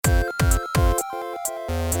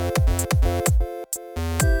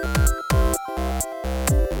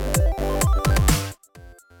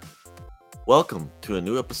Welcome to a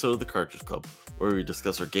new episode of the Cartridge Club, where we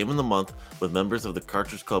discuss our game of the month with members of the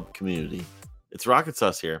Cartridge Club community. It's Rocket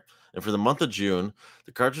Sauce here, and for the month of June,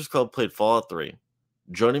 the Cartridge Club played Fallout 3.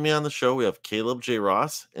 Joining me on the show, we have Caleb J.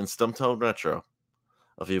 Ross and Stumptown Retro.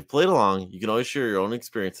 If you've played along, you can always share your own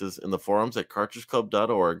experiences in the forums at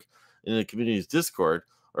cartridgeclub.org, in the community's Discord,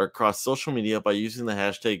 or across social media by using the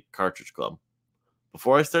hashtag Cartridge Club.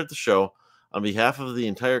 Before I start the show, on behalf of the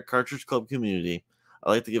entire Cartridge Club community, I'd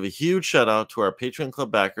like to give a huge shout out to our Patreon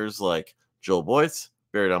Club backers like Joel Boyce,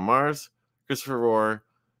 Buried on Mars, Christopher Rohr,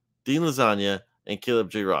 Dean Lasagna, and Caleb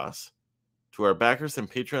J. Ross. To our backers and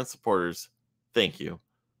Patreon supporters, thank you.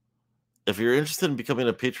 If you're interested in becoming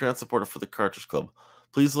a Patreon supporter for the Cartridge Club,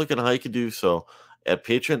 please look at how you can do so at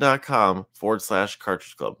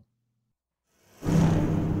patreon.com/Cartridge Club.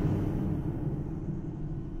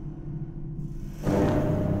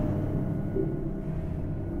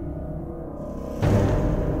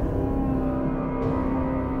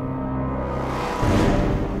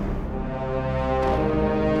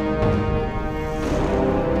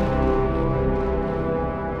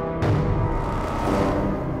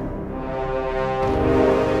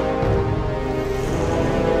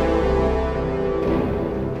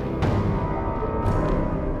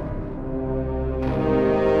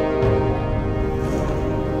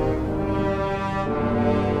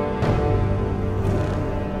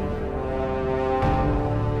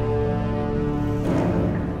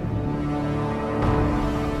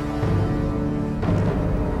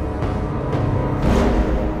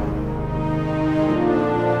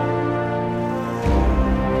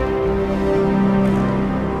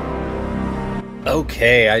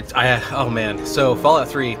 Okay, oh man, so Fallout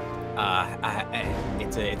 3,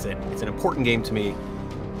 it's an important game to me,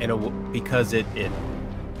 and because it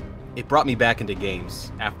brought me back into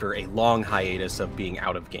games after a long hiatus of being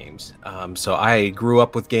out of games. So I grew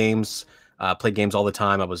up with games, played games all the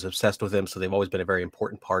time. I was obsessed with them, so they've always been a very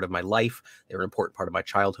important part of my life. They were an important part of my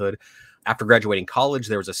childhood. After graduating college,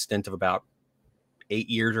 there was a stint of about 8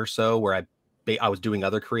 years or so where I was doing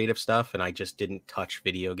other creative stuff, and I just didn't touch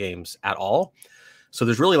video games at all. So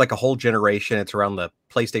there's really like a whole generation. It's around the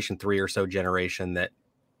PlayStation 3 or so generation that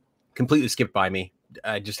completely skipped by me.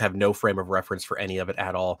 I just have no frame of reference for any of it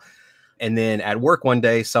at all. And then at work one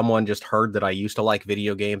day, someone just heard that I used to like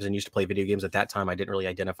video games and used to play video games. At that time, I didn't really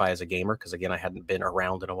identify as a gamer because, again, I hadn't been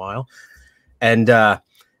around in a while. And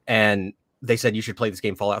they said, you should play this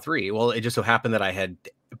game, Fallout 3. Well, it just so happened that I had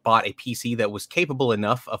bought a PC that was capable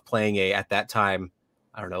enough of playing at that time,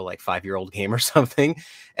 I don't know, like 5-year-old game or something.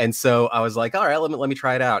 And so I was like, all right, let me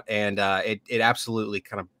try it out. And it absolutely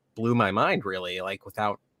kind of blew my mind, really, like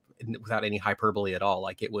without any hyperbole at all.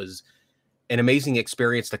 Like, it was an amazing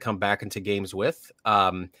experience to come back into games with.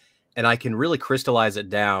 And I can really crystallize it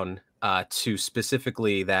down to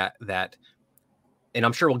specifically that, and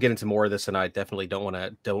I'm sure we'll get into more of this, and I definitely don't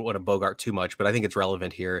want to bogart too much, but I think it's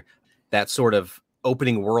relevant here. That sort of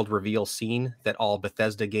opening world reveal scene that all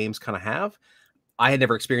Bethesda games kind of have. I had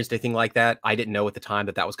never experienced anything like that. I didn't know at the time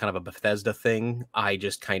that was kind of a Bethesda thing. I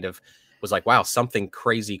just kind of was like, wow, something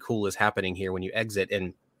crazy cool is happening here when you exit.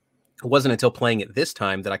 And it wasn't until playing it this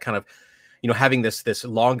time that I kind of, having this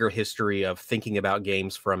longer history of thinking about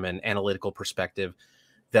games from an analytical perspective,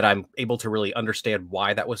 that I'm able to really understand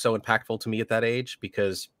why that was so impactful to me at that age.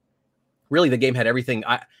 Because really the game had everything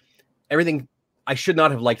I should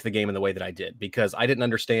not have liked the game in the way that I did, because I didn't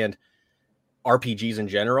understand RPGs in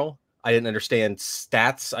general. I didn't understand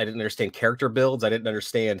stats. I didn't understand character builds. I didn't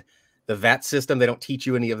understand the VAT system. They don't teach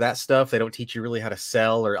you any of that stuff. They don't teach you really how to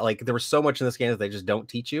sell, or like, there was so much in this game that they just don't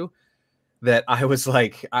teach you, that I was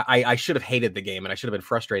like, I should have hated the game and I should have been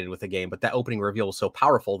frustrated with the game. But that opening reveal was so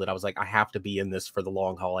powerful that I was like, I have to be in this for the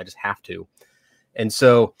long haul. I just have to. And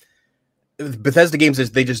so Bethesda games,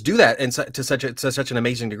 they just do that, and to such an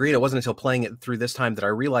amazing degree. And it wasn't until playing it through this time that I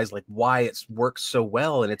realized like why it works so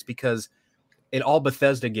well. And it's because in all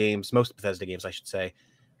Bethesda games, most Bethesda games, I should say,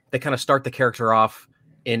 they kind of start the character off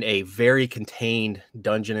in a very contained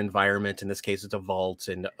dungeon environment. In this case, it's a vault.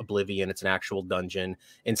 In Oblivion, it's an actual dungeon.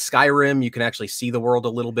 In Skyrim, you can actually see the world a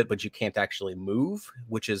little bit, but you can't actually move,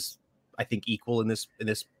 which is, I think, equal in this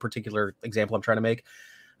particular example I'm trying to make.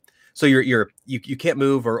 So you can't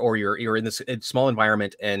move, or you're in this small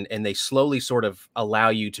environment, and they slowly sort of allow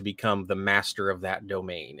you to become the master of that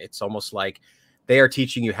domain. It's almost like they are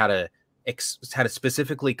teaching you how to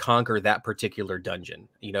specifically conquer that particular dungeon.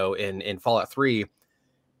 In Fallout 3,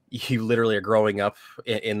 you literally are growing up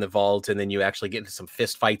in the vault, and then you actually get into some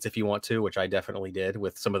fist fights if you want to, which I definitely did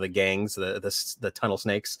with some of the gangs, the tunnel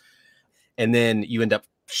snakes. And then you end up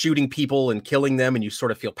shooting people and killing them, and you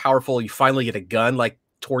sort of feel powerful. You finally get a gun. Like,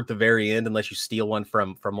 toward the very end, unless you steal one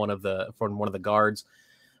from one of the guards.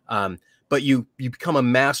 But you become a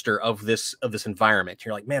master of this environment.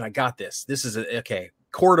 You're like, man, I got this. This is okay.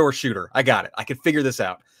 Corridor shooter. I got it. I can figure this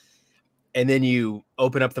out. And then you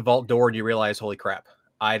open up the vault door and you realize, holy crap,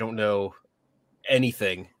 I don't know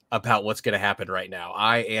anything about what's going to happen right now.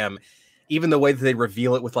 I am, even the way that they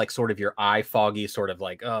reveal it with like sort of your eye foggy, sort of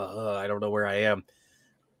like, I don't know where I am.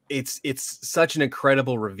 It's such an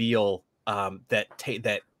incredible reveal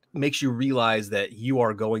that makes you realize that you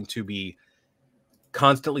are going to be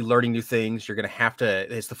constantly learning new things. You're going to have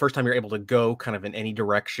to, it's the first time you're able to go kind of in any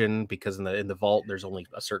direction, because in the vault, there's only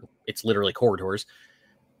it's literally corridors.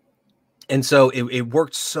 And so it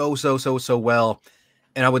worked so well.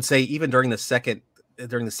 And I would say even during the second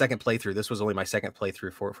playthrough, this was only my second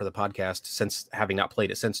playthrough for the podcast, since having not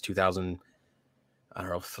played it since 2000, I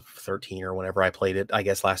don't know, 13 or whenever I played it, I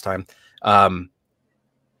guess last time.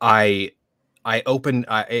 I opened,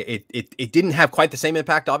 it didn't have quite the same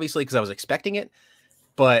impact, obviously, because I was expecting it,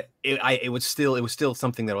 but it was still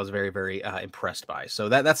something that I was very, very impressed by. So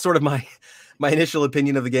that's sort of my initial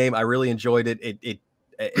opinion of the game. I really enjoyed it.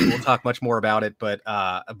 We'll talk much more about it, but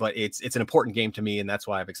it's an important game to me, and that's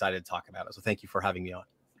why I'm excited to talk about it. So thank you for having me on.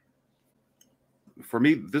 For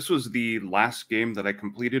me, this was the last game that I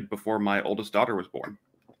completed before my oldest daughter was born.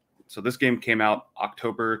 So this game came out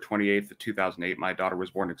October 28th of 2008. My daughter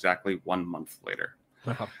was born exactly 1 month later.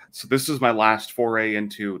 Wow. So this is my last foray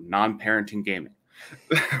into non-parenting gaming,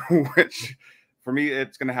 which for me,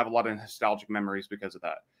 it's going to have a lot of nostalgic memories because of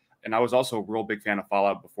that. And I was also a real big fan of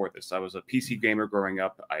Fallout before this. I was a PC gamer growing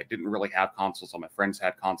up. I didn't really have consoles. All my friends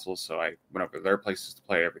had consoles, so I went over to their places to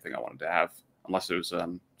play everything I wanted to have, unless it was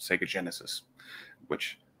Sega Genesis,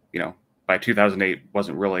 which, by 2008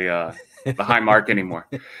 wasn't really the high mark anymore.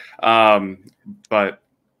 So I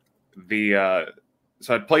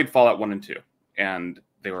played Fallout 1 and 2, and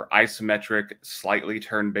they were isometric, slightly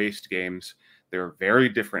turn-based games. They were very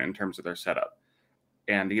different in terms of their setup.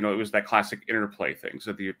 And, it was that classic interplay thing.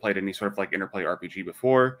 So if you played any sort of like interplay RPG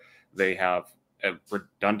before, they have a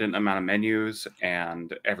redundant amount of menus,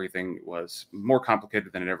 and everything was more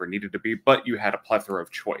complicated than it ever needed to be, but you had a plethora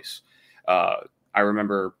of choice. I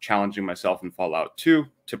remember challenging myself in Fallout 2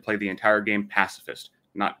 to play the entire game pacifist,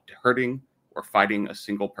 not hurting or fighting a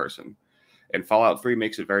single person. And Fallout 3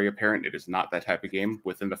 makes it very apparent it is not that type of game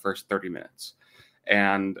within the first 30 minutes.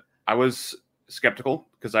 And I was skeptical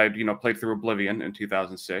because I played through Oblivion in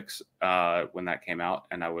 2006 when that came out,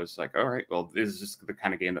 and I was like, all right, well, this is just the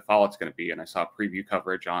kind of game that Fallout's going to be. And I saw preview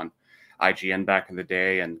coverage on IGN back in the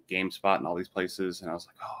day and GameSpot and all these places, and I was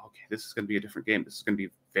like, oh, okay, this is going to be a different game. This is going to be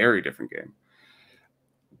a very different game.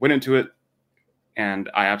 Went into it, and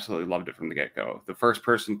I absolutely loved it from the get-go. The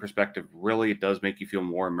first-person perspective really does make you feel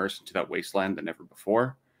more immersed into that wasteland than ever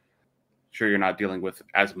before. Sure, you're not dealing with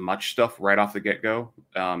as much stuff right off the get-go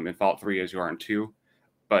in Fallout 3 as you are in 2,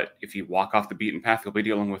 but if you walk off the beaten path, you'll be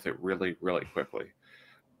dealing with it really, really quickly.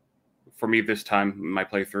 For me this time, my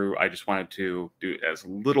playthrough, I just wanted to do as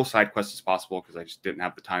little side quests as possible because I just didn't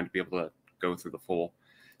have the time to be able to go through the full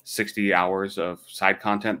 60 hours of side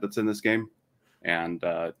content that's in this game, and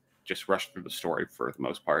just rush through the story for the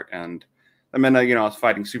most part. And I mean, I was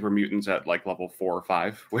fighting super mutants at like level 4 or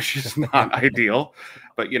 5, which is not ideal.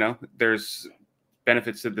 But, there's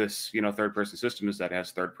benefits to this, third-person system is that it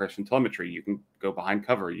has third-person telemetry. You can go behind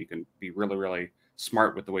cover. You can be really, really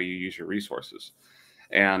smart with the way you use your resources.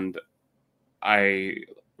 And I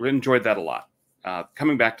enjoyed that a lot.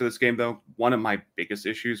 Coming back to this game, though, one of my biggest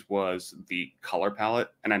issues was the color palette.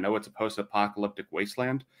 And I know it's a post-apocalyptic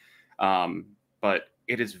wasteland, but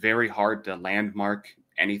it is very hard to landmark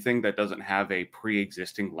anything that doesn't have a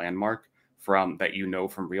pre-existing landmark from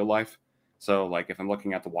real life. So like if I'm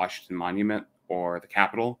looking at the Washington Monument or the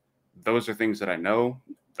Capitol, those are things that I know.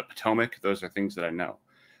 The Potomac, those are things that I know.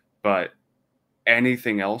 But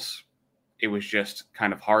anything else, it was just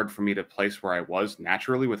kind of hard for me to place where I was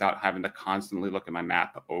naturally without having to constantly look at my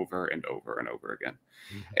map over and over and over again.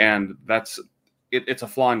 Mm-hmm. And it's a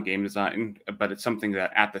flaw in game design, but it's something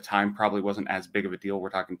that at the time probably wasn't as big of a deal. We're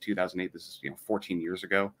talking 2008. This is 14 years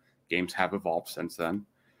ago. Games have evolved since then,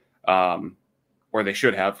 or they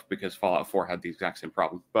should have, because Fallout 4 had the exact same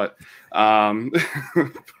problem. But and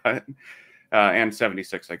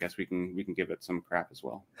 76, I guess we can give it some crap as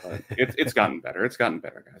well. But it's gotten better. It's gotten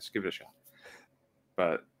better, guys. Give it a shot.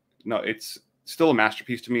 But no, it's still a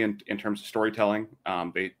masterpiece to me in terms of storytelling.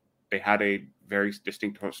 They had a very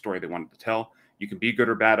distinct story they wanted to tell. You can be good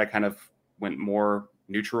or bad. I kind of went more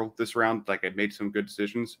neutral this round. Like I made some good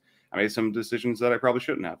decisions. I made some decisions that I probably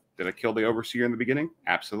shouldn't have. Did I kill the Overseer in the beginning?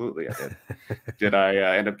 Absolutely, I did. Did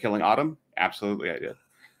I end up killing Autumn? Absolutely, I did.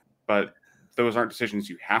 But those aren't decisions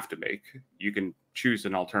you have to make. You can choose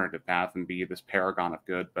an alternative path and be this paragon of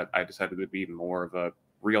good, but I decided to be more of a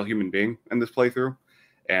real human being in this playthrough.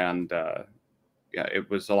 And yeah, it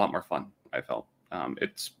was a lot more fun, I felt.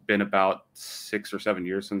 It's been about 6 or 7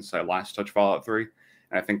 years since I last touched Fallout 3.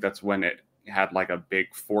 And I think that's when it had like a big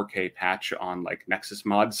 4K patch on like Nexus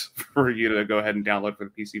mods for you to go ahead and download for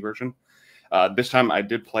the PC version. This time I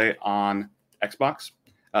did play on Xbox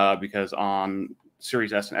because on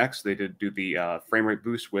Series S and X, they did do the frame rate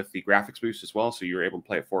boost with the graphics boost as well. So you were able to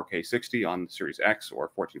play at 4K 60 on Series X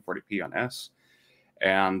or 1440p on S.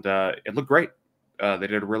 And it looked great. They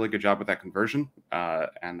did a really good job with that conversion.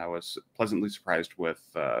 And I was pleasantly surprised with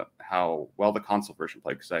how well the console version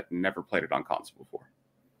played, because I'd never played it on console before.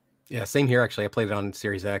 Yeah, same here, actually. I played it on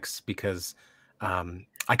Series X because I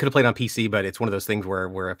could have played on PC, but it's one of those things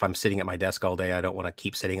where if I'm sitting at my desk all day, I don't want to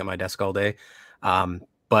keep sitting at my desk all day.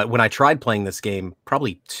 But when I tried playing this game,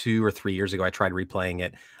 probably 2 or 3 years ago, I tried replaying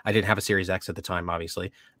it. I didn't have a Series X at the time,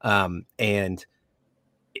 obviously. And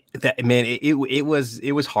that, man, it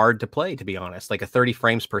was hard to play, to be honest. Like a 30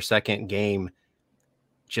 frames per second game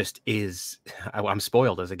just is, I'm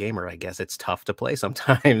spoiled as a gamer, I guess. It's tough to play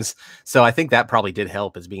sometimes. So I think that probably did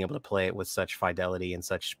help, is being able to play it with such fidelity and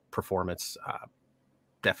such performance.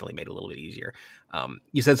 Definitely made it a little bit easier.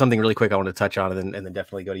 You said something really quick I want to touch on, and then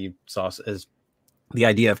definitely go to you, Sauce, is the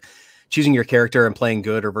idea of choosing your character and playing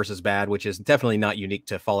good or versus bad, which is definitely not unique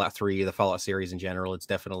to Fallout 3 or the Fallout series in general. It's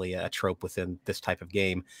definitely a trope within this type of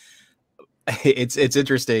game. It's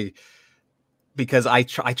interesting because I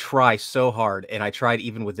try so hard, and I tried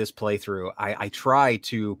even with this playthrough. I try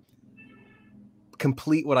to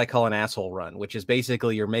complete what I call an asshole run, which is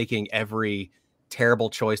basically you're making every terrible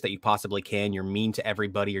choice that you possibly can. You're mean to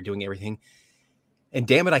everybody. You're doing everything. And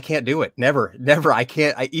damn it, I can't do it. Never. I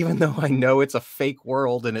can't. Even though I know it's a fake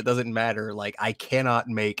world and it doesn't matter, like I cannot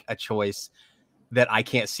make a choice that I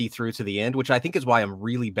can't see through to the end, which I think is why I'm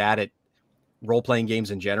really bad at role-playing games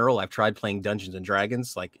in general. I've tried playing Dungeons and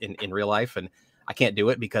Dragons like in real life, and I can't do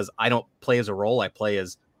it because I don't play as a role. I play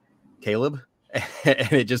as Caleb,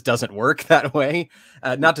 and it just doesn't work that way.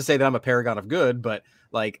 Not to say that I'm a paragon of good, but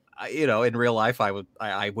like, you know, in real life, I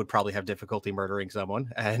would probably have difficulty murdering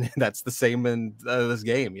someone, and that's the same in this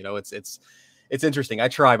game. You know, it's interesting. I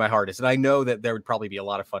try my hardest, and I know that there would probably be a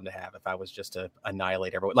lot of fun to have if I was just to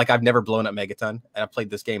annihilate everyone. Like, I've never blown up Megaton, and I've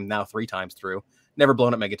played this game now 3 times through. Never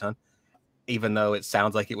blown up Megaton, even though it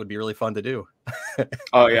sounds like it would be really fun to do.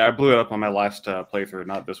 Oh yeah, I blew it up on my last playthrough,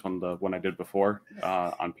 not this one, the one I did before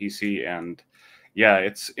on PC, and yeah,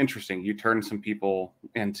 it's interesting. You turn some people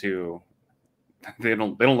into they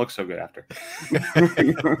don't look so good after.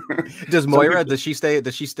 Does Moira, does she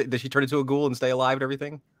turn into a ghoul and stay alive and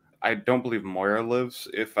everything? I don't believe Moira lives,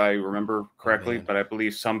 if I remember correctly, Oh, but I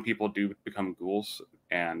believe some people do become ghouls,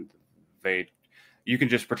 and you can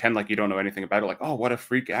just pretend like you don't know anything about it, like, oh, what a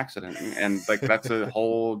freak accident, and like that's a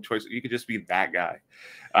whole choice. You could just be that guy,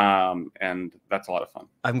 and that's a lot of fun.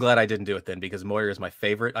 I'm glad I didn't do it then, because Moira is my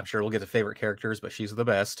favorite. I'm sure we'll get to favorite characters, but she's the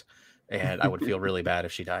best, and I would feel really bad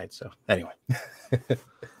if she died. So anyway.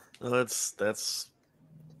 Well, that's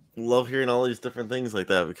love hearing all these different things like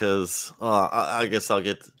that, because I guess I'll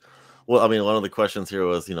get. Well, I mean, one of the questions here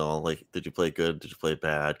was, you know, like, did you play good? Did you play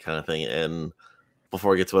bad? Kind of thing. And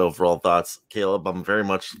before I get to my overall thoughts, Caleb, I'm very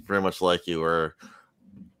much like you, where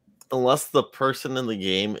unless the person in the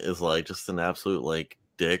game is like just an absolute like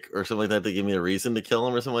dick or something like that, they give me a reason to kill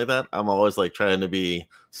him or something like that, I'm always like trying to be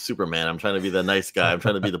Superman. I'm trying to be the nice guy. I'm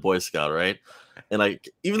trying to be the Boy Scout, right? And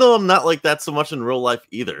even though I'm not like that so much in real life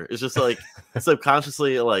either, it's just like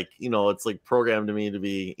subconsciously, like, you know, it's like programmed to me to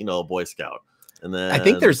be, you know, a Boy Scout. And then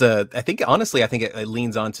honestly, I think it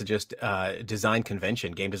leans on to just game design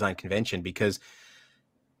convention, because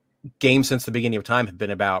games since the beginning of time have been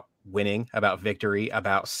about winning, about victory,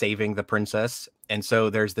 about saving the princess. And so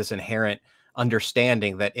there's this inherent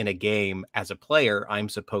understanding that in a game, as a player, I'm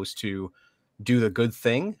supposed to do the good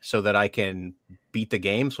thing so that I can beat the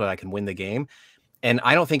game, so that I can win the game. And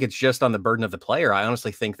I don't think it's just on the burden of the player. I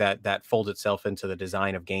honestly think that folds itself into the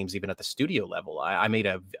design of games, even at the studio level. I made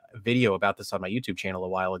a video about this on my YouTube channel a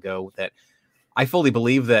while ago, that I fully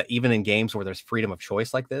believe that even in games where there's freedom of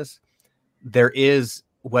choice like this, there is,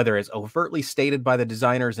 whether it's overtly stated by the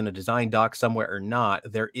designers in a design doc somewhere or not,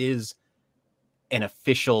 there is an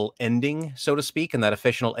official ending, so to speak, and that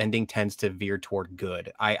official ending tends to veer toward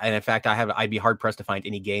good. And in fact, I'd be hard pressed to find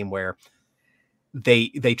any game where they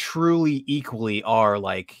truly equally are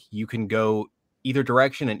like, you can go either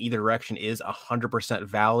direction, and either direction is 100%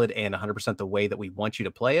 valid and 100% the way that we want you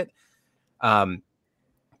to play it.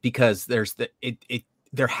 Because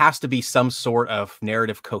there has to be some sort of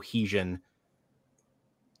narrative cohesion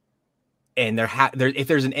and if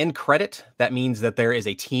there's an end credit, that means that there is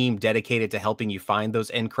a team dedicated to helping you find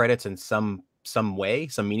those end credits in some way,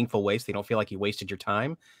 some meaningful way, so you don't feel like you wasted your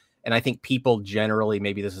time. And I think people generally,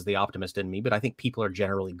 maybe this is the optimist in me, but I think people are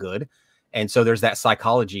generally good. And so there's that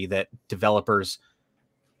psychology that developers,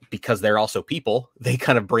 because they're also people, they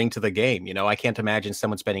kind of bring to the game. You know, I can't imagine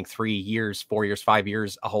someone spending 3 years, 4 years, 5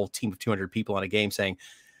 years, a whole team of 200 people on a game saying,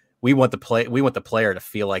 we want the player to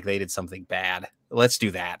feel like they did something bad. Let's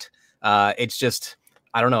do that. It's just,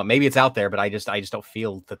 I don't know. Maybe it's out there, but I just don't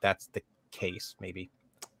feel that that's the case. Maybe.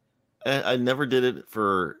 I never did it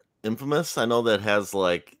for Infamous. I know that has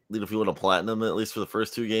like, if you want to platinum, at least for the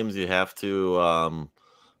first 2 games, you have to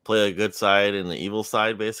play a good side and the evil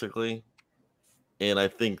side, basically. And I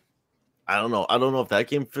think, I don't know if that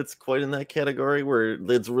game fits quite in that category where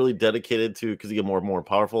it's really dedicated to, because you get more and more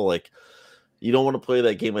powerful. Like, you don't want to play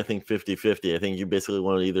that game, I think, 50-50. I think you basically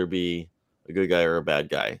want to either be a good guy or a bad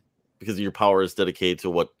guy, because your power is dedicated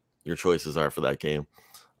to what your choices are for that game.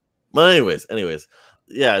 But anyways,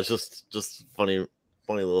 yeah, it's just funny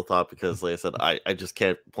little thought, because like I said, I just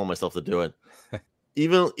can't pull myself to do it.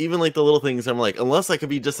 Even like the little things, I'm like, unless I could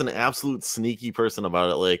be just an absolute sneaky person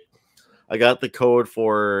about it. Like, I got the code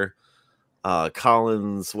for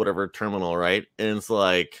Colin's whatever terminal, right? And it's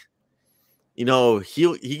like, you know,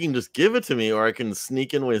 he can just give it to me, or I can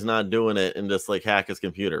sneak in when he's not doing it and just like hack his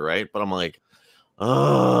computer, right? But I'm like,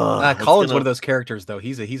 Colin's one of those characters, though.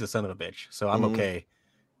 He's a son of a bitch, so I'm okay.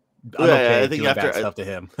 I'm okay. I think doing bad stuff to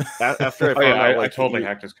him. After I found out, like, I totally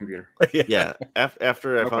hacked his computer. Yeah,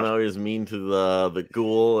 after I found out he was mean to the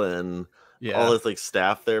ghoul and all his like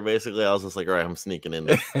staff there, basically, I was just like, all right, I'm sneaking in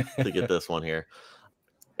to get this one here.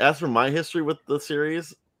 As for my history with the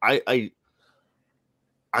series, I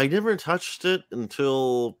never touched it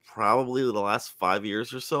until probably the last 5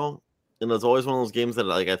 years or so, and it's always one of those games that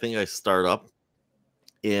like I think I start up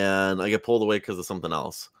and I get pulled away because of something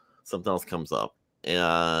else. Something else comes up.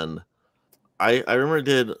 And I remember I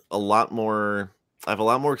did a lot more. I have a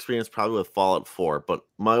lot more experience probably with Fallout 4, but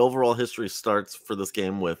my overall history starts for this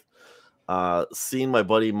game with seeing my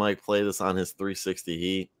buddy Mike play this on his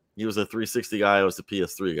 360. He was a 360 guy. I was a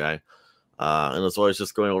PS3 guy, and it's always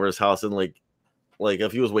just going over his house and like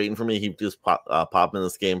if he was waiting for me, he'd just pop in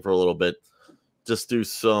this game for a little bit, just do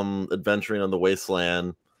some adventuring on the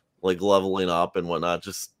wasteland, like leveling up and whatnot,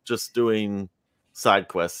 just doing side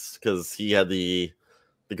quests, because he had the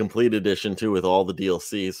complete edition too with all the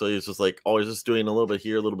DLC. So he was just like always just doing a little bit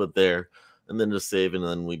here, a little bit there, and then just saving,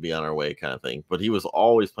 and then we'd be on our way kind of thing. But he was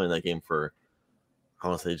always playing that game for, I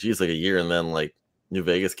want to say, geez, like a year. And then like New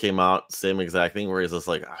Vegas came out, same exact thing, where he's just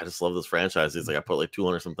like, I just love this franchise. He's like, I put like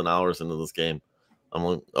 200 something hours into this game. I'm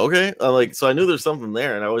like, okay. I'm like, so I knew there's something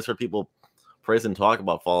there, and I always heard people praise and talk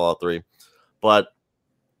about Fallout 3,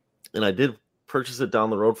 and I did purchase it down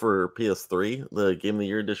the road for PS3, the Game of the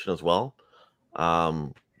Year edition as well.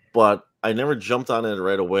 But I never jumped on it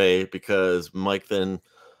right away, because Mike then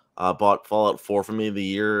bought Fallout 4 for me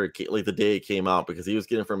the day it came out, because he was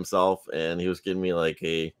getting it for himself, and he was giving me like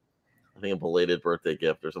I think a belated birthday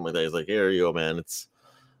gift or something like that. He's like, here you go, man. It's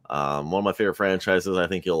one of my favorite franchises. I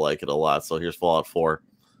think you'll like it a lot. So here's Fallout 4.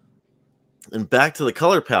 And back to the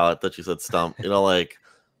color palette that you said, Stump, you know, like,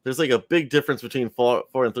 there's like a big difference between 4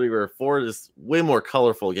 and 3, where 4 is way more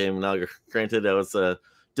colorful game. Now, granted, that was a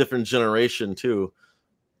different generation too,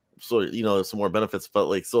 so you know, some more benefits. But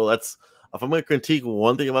like, so that's, if I'm going to critique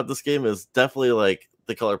one thing about this game, is definitely like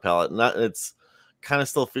the color palette. It's kind of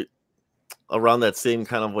still around that same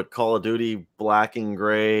kind of what Call of Duty black and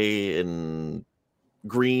gray and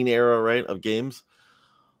green era, right, of games.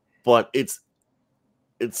 But it's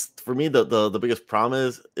for me, the biggest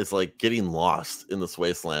problem is like getting lost in this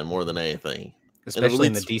wasteland more than anything, especially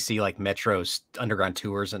in the DC like metros, underground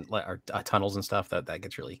tours, and or tunnels and stuff. That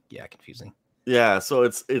gets really confusing. Yeah, so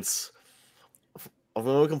it's I'm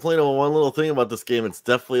gonna complain about one little thing about this game. It's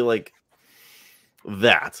definitely like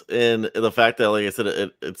that, and the fact that, like I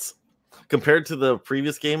said, it's compared to the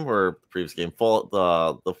previous game, Fallout,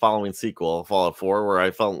 the following sequel, Fallout 4, where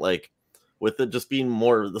I felt like, with it just being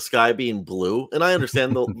more the sky being blue, and I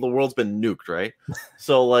understand the world's been nuked, right?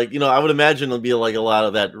 So like, you know, I would imagine it'll be like a lot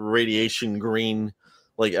of that radiation green,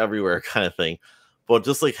 like everywhere kind of thing. But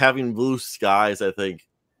just like having blue skies, I think,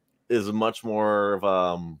 is much more of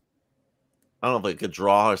I don't know, like a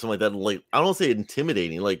draw or something like that. Like, I don't want to say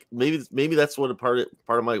intimidating. Like maybe that's what part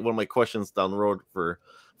of my one of my questions down the road for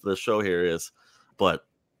the show here is. But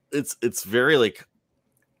it's very like,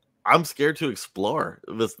 I'm scared to explore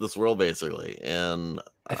this world, basically, and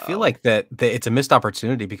I feel like that it's a missed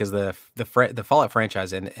opportunity, because the Fallout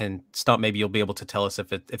franchise, and Stump, maybe you'll be able to tell us if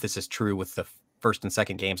this is true with the first and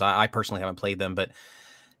second games. I personally haven't played them, but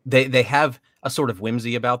they have a sort of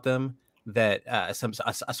whimsy about them, that a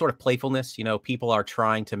sort of playfulness. You know, people are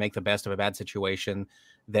trying to make the best of a bad situation.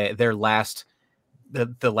 Their last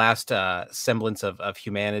the last semblance of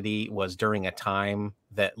humanity was during a time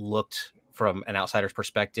that looked, from an outsider's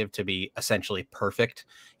perspective, to be essentially perfect.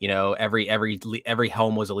 You know, every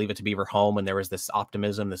home was a Leave It to Beaver home, and there was this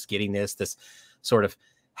optimism, this giddiness, this sort of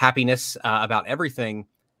happiness about everything.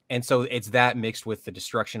 And so it's that mixed with the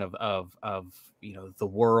destruction of you know, the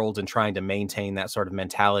world, and trying to maintain that sort of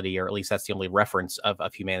mentality, or at least that's the only reference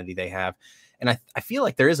of humanity they have. And I feel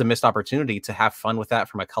like there is a missed opportunity to have fun with that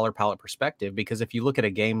from a color palette perspective, because if you look at a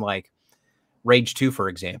game like Rage 2, for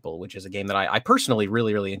example, which is a game that I personally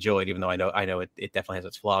really enjoyed, even though I know it definitely has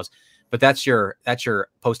its flaws, but that's your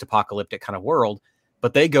post-apocalyptic kind of world.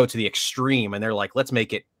 But they go to the extreme, and they're like, let's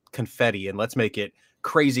make it confetti, and let's make it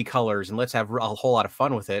crazy colors, and let's have a whole lot of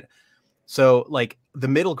fun with it. So like the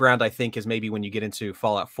middle ground, I think, is maybe when you get into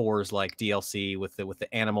Fallout 4's like DLC with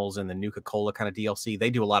the animals and the Nuka-Cola kind of DLC. They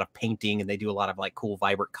do a lot of painting, and they do a lot of like cool,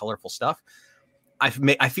 vibrant, colorful stuff. I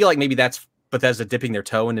feel like maybe that's Bethesda dipping their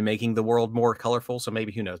toe into making the world more colorful. So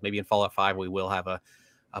maybe, who knows, maybe in Fallout 5 we will have a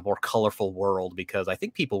more colorful world, because I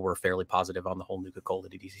think people were fairly positive on the whole Nuka-Cola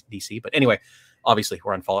DC. But anyway, obviously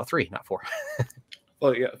we're on Fallout 3, not 4.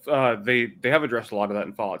 Well, yeah, they have addressed a lot of that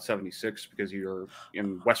in Fallout 76, because you're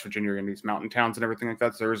in West Virginia, in these mountain towns and everything like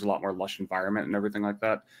that. So there is a lot more lush environment and everything like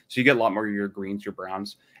that. So you get a lot more of your greens, your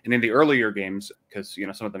browns. And in the earlier games, because, you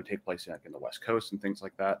know, some of them take place like in the West Coast and things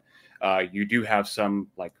like that, you do have some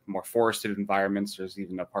like more forested environments. There's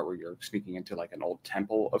even a part where you're sneaking into like an old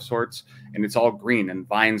temple of sorts, and it's all green, and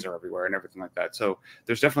vines are everywhere and everything like that. So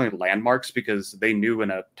there's definitely landmarks, because they knew in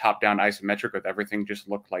a top-down isometric with everything just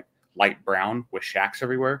looked like light brown with shacks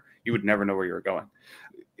everywhere, you would never know where you were going.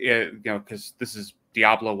 You know, because this is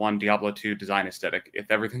Diablo 1, Diablo 2 design aesthetic. If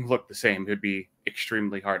everything looked the same, it would be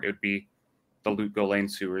extremely hard. It would be the Loot Go Lane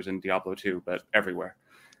sewers in Diablo 2, but everywhere.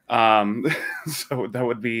 So that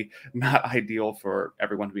would be not ideal for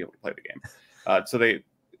everyone to be able to play the game. So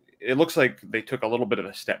it looks like they took a little bit of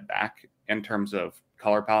a step back in terms of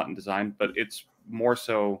color palette and design, but it's more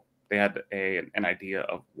so they had an idea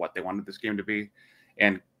of what they wanted this game to be.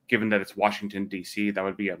 And given that it's Washington, D.C., that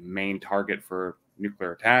would be a main target for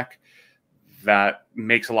nuclear attack. That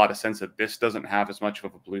makes a lot of sense that this doesn't have as much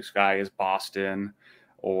of a blue sky as Boston,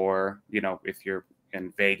 or, you know, if you're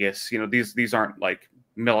in Vegas, you know, these aren't like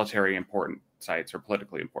military important sites or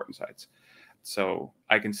politically important sites. So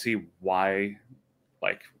I can see why,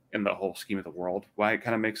 like, in the whole scheme of the world, why it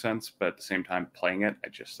kind of makes sense. But at the same time, playing it, I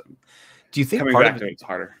just do you think coming back to it's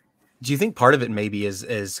harder. Do you think part of it maybe is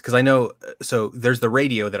because I know, so there's the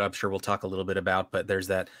radio that I'm sure we'll talk a little bit about, but there's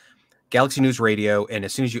that Galaxy News radio, and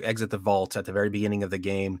as soon as you exit the vault at the very beginning of the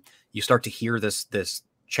game, you start to hear this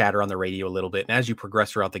chatter on the radio a little bit, and as you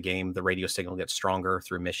progress throughout the game, the radio signal gets stronger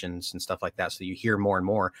through missions and stuff like that, so you hear more and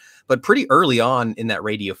more. But pretty early on in that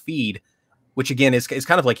radio feed, which again is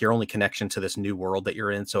kind of like your only connection to this new world that you're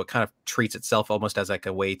in, so it kind of treats itself almost as like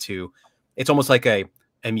a way to, it's almost like a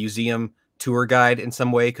museum tour guide in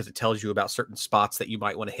some way, because it tells you about certain spots that you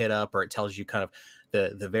might want to hit up, or it tells you kind of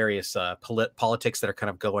the various politics that are kind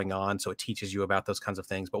of going on. So it teaches you about those kinds of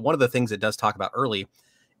things. But one of the things it does talk about early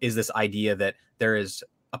is this idea that there is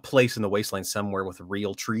a place in the wasteland somewhere with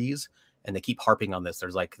real trees. And they keep harping on this.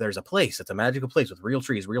 There's a place, it's a magical place with real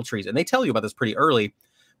trees. And they tell you about this pretty early,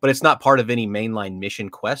 but it's not part of any mainline mission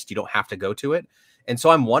quest. You don't have to go to it. And so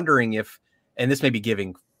I'm wondering if, and this may be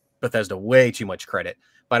giving Bethesda way too much credit,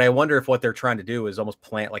 but I wonder if what they're trying to do is almost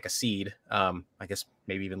plant like a seed. I guess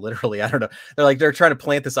maybe even literally, I don't know. They're trying to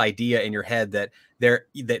plant this idea in your head that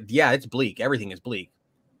yeah, it's bleak. Everything is bleak.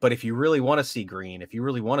 But if you really want to see green, if you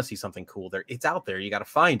really want to see something cool, it's out there. You got to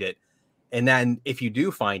find it. And then if you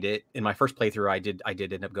do find it, in my first playthrough, I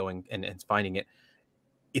did end up going and finding it.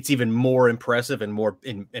 It's even more impressive and more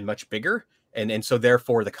and much bigger. And so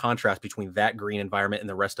therefore the contrast between that green environment and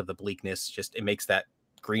the rest of the bleakness, it makes that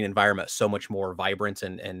green environment so much more vibrant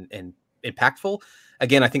and impactful.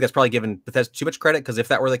 Again, I think that's probably given Bethesda too much credit, because if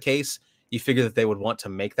that were the case, you figure that they would want to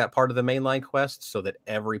make that part of the mainline quest so that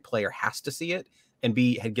every player has to see it and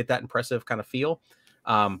get that impressive kind of feel.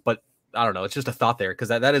 But I don't know. It's just a thought there, because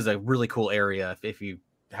that is a really cool area. If you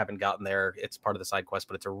haven't gotten there, it's part of the side quest,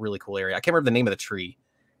 but it's a really cool area. I can't remember the name of the tree.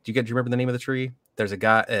 Do you remember the name of the tree? There's a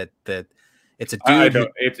guy it's a dude.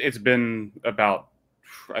 It's been about,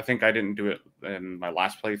 I think I didn't do it in my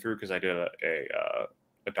last playthrough because I did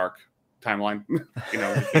a dark timeline, you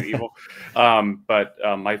know, evil. But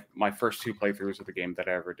my first two playthroughs of the game that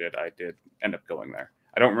I ever did, I did end up going there.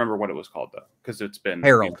 I don't remember what it was called though, because it's been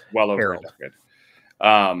Harold. Well over a decade.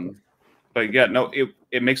 But yeah, no,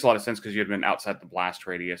 it makes a lot of sense because you had been outside the blast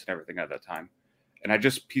radius and everything at that time. And I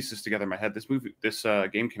just pieced this together in my head. This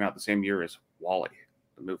game came out the same year as WALL-E,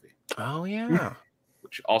 the movie. Oh yeah,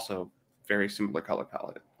 which also very similar color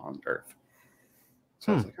palette on Earth.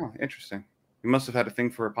 So I was like, oh, interesting. We must have had a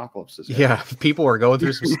thing for apocalypses. Yeah, people were going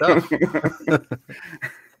through some stuff.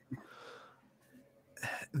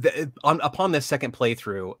 Upon this second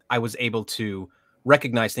playthrough, I was able to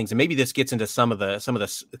recognize things, and maybe this gets into some of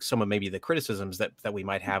maybe the criticisms that we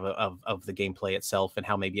might have of the gameplay itself and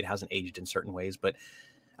how maybe it hasn't aged in certain ways. But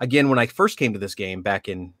again, when I first came to this game back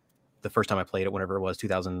in the first time I played it, whenever it was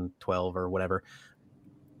 2012 or whatever,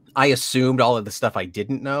 I assumed all of the stuff I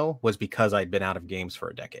didn't know was because I'd been out of games for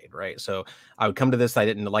a decade, right? So I would come to this, I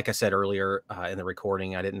didn't, like I said earlier in the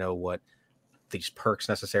recording, I didn't know what these perks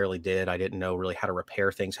necessarily did. I didn't know really how to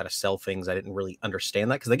repair things, how to sell things. I didn't really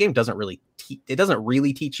understand that because the game doesn't really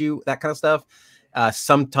teach you that kind of stuff.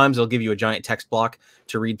 Sometimes it'll give you a giant text block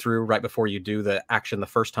to read through right before you do the action the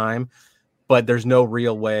first time, but there's no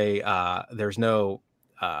real way. There's no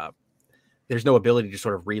ability to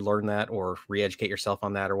sort of relearn that or re-educate yourself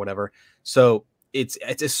on that or whatever. So it's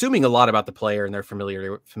assuming a lot about the player and their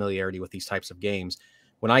familiarity with these types of games.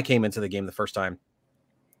 When I came into the game the first time,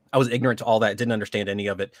 I was ignorant to all that, didn't understand any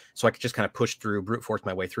of it. So I could just kind of push through, brute force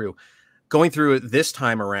my way through. Going through it this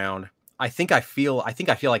time around, I feel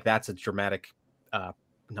like that's a dramatic,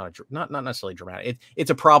 not necessarily dramatic.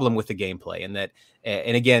 It's a problem with the gameplay, and that,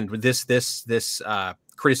 and again, this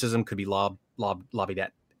criticism could be lobbied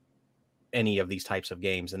at any of these types of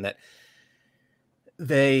games, and that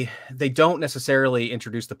they don't necessarily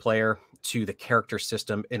introduce the player to the character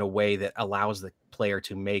system in a way that allows the player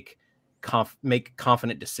to make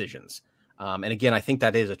confident decisions. And again, I think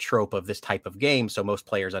that is a trope of this type of game, so most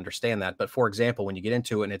players understand that. But for example, when you get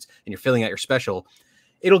into it and you're filling out your special,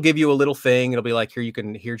 it'll give you a little thing. It'll be like,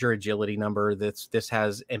 here's your agility number. This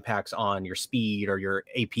has impacts on your speed or your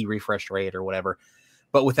AP refresh rate or whatever.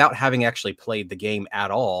 But without having actually played the game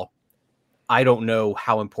at all, I don't know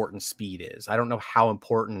how important speed is. I don't know how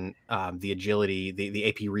important the agility, the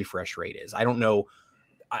AP refresh rate is. I don't know.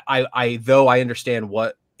 Though I understand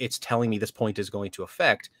what it's telling me this point is going to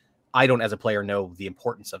affect, I don't, as a player, know the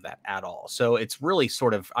importance of that at all. So it's really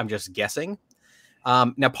sort of, I'm just guessing.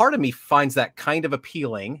 Now, part of me finds that kind of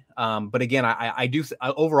appealing. But again, I do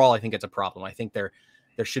overall, I think it's a problem. I think there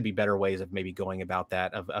should be better ways of maybe going about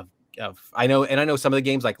that. I know some of the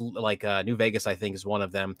games like New Vegas, I think, is one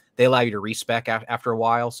of them. They allow you to respec after a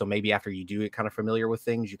while. So maybe after you do get kind of familiar with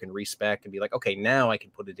things, you can respec and be like, okay, now I can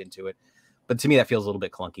put it into it. But to me, that feels a little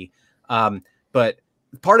bit clunky. But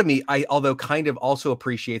part of me, although kind of also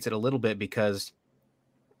appreciates it a little bit, because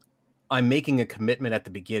I'm making a commitment at the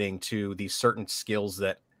beginning to these certain skills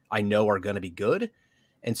that I know are going to be good.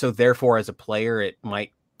 And so therefore, as a player, it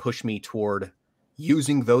might push me toward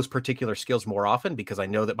using those particular skills more often because I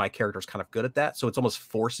know that my character is kind of good at that. So it's almost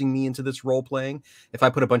forcing me into this role playing. If I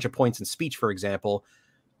put a bunch of points in speech, for example,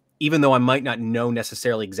 even though I might not know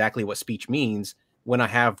necessarily exactly what speech means, when I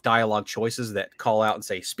have dialogue choices that call out and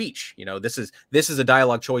say speech, this is a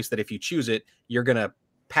dialogue choice that if you choose it, you're going to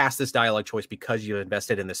pass this dialogue choice because you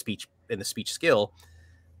invested in the speech skill.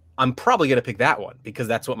 I'm probably going to pick that one because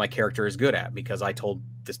that's what my character is good at, because I told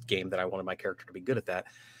this game that I wanted my character to be good at that.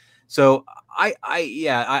 So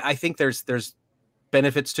I think there's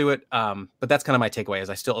benefits to it. But that's kind of my takeaway,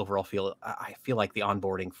 is I still overall feel like the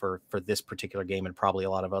onboarding for this particular game, and probably a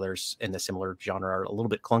lot of others in the similar genre, are a little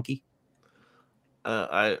bit clunky.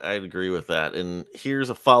 I'd agree with that. And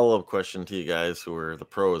here's a follow-up question to you guys who are the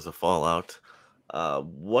pros of Fallout.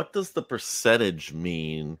 What does the percentage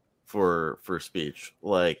mean for speech?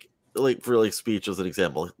 Like for speech as an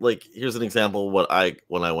example. Like, here's an example of what I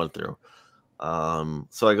went through.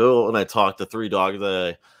 So I go and I talk to Three Dog,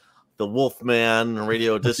 the Wolfman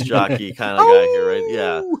radio disc jockey kind of guy here,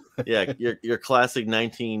 right? Yeah. Your classic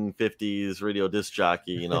 1950s radio disc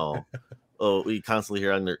jockey, we constantly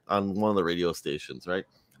hear on one of the radio stations, right?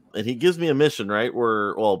 And he gives me a mission, right?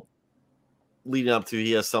 Leading up to,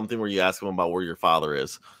 he has something where you ask him about where your father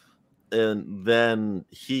is. And then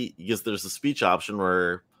there's a speech option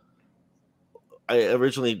where I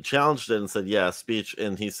originally challenged it and said, yeah, speech.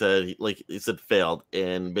 And he said failed.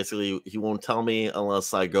 And basically he won't tell me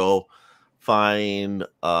unless I go find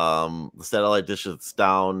the satellite dish that's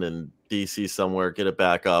down in DC somewhere, get it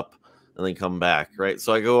back up, and then come back, right?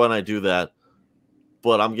 So I go and I do that,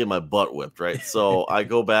 but I'm getting my butt whipped, right? So I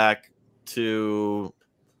go back to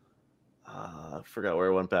I forgot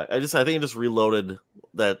where I went back. I think I just reloaded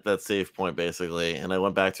that save point basically, and I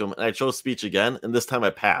went back to him and I chose speech again, and this time I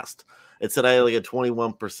passed. It said I had like a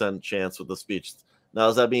 21% chance with the speech, Now,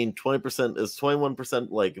 does that mean 20% is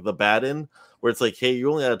 21% like the bad end, where it's like, hey, you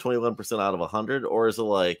only had 21% out of 100, or is it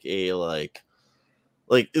like a like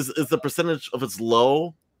is the percentage of it's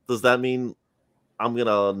low? Does that mean I'm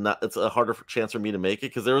gonna not? It's a harder chance for me to make it,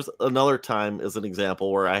 because there was another time as an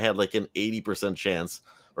example where I had like an 80% chance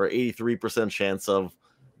or 83% chance of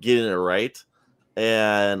getting it right,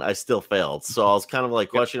 and I still failed. So I was kind of like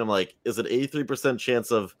questioning. I'm like, is it 83%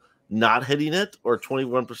 chance of not hitting it, or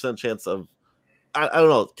 21% chance of? I don't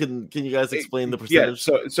know. Can you guys explain the percentage?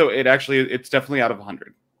 Yeah. So it's definitely out of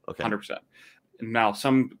 100. Okay. 100%. Now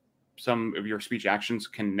some of your speech actions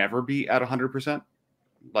can never be at 100%.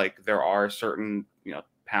 Like there are certain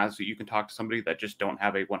paths that you can talk to somebody that just don't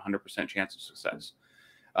have a 100% chance of success,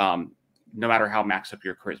 no matter how maxed up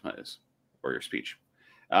your charisma is or your speech.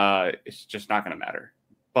 It's just not going to matter.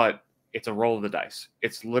 But it's a roll of the dice.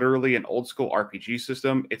 It's literally an old school RPG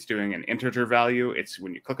system. It's doing an integer value. It's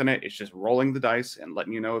when you click on it, it's just rolling the dice and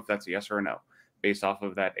letting you know if that's a yes or a no based off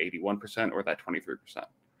of that 81% or that 23%.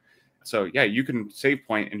 So yeah, you can save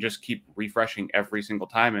point and just keep refreshing every single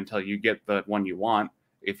time until you get the one you want.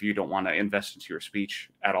 If you don't want to invest into your speech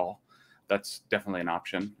at all, that's definitely an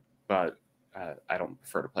option. But I don't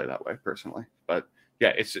prefer to play that way personally. But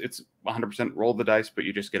yeah, it's 100% roll the dice, but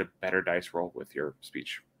you just get a better dice roll with your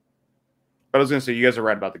speech. But I was going to say, you guys are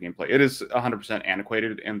right about the gameplay. It is 100%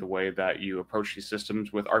 antiquated in the way that you approach these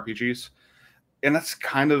systems with RPGs. And that's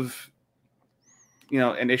kind of,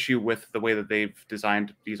 an issue with the way that they've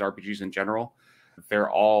designed these RPGs in general.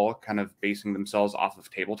 They're all kind of basing themselves off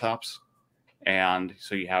of tabletops. And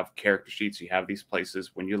so you have character sheets, you have these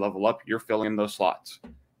places. When you level up, you're filling in those slots.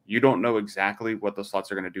 You don't know exactly what those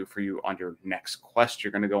slots are going to do for you on your next quest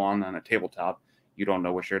you're going to go on a tabletop. You don't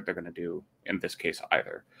know what they're going to do in this case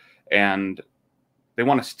either. And they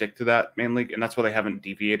want to stick to that mainly, and that's why they haven't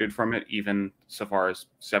deviated from it even so far as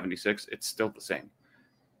 76. It's still the same.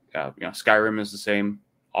 Skyrim is the same.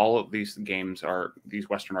 All of these games these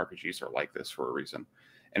Western RPGs are like this for a reason.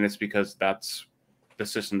 And it's because that's the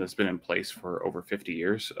system that's been in place for over 50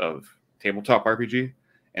 years of tabletop RPG.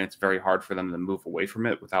 And it's very hard for them to move away from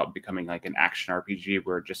it without becoming like an action RPG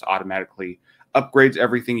where it just automatically upgrades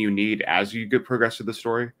everything you need as you progress through the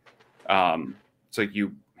story. So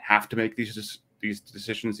you have to make these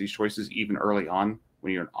decisions, these choices even early on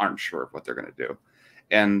when you aren't sure of what they're going to do.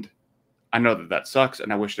 And I know that sucks,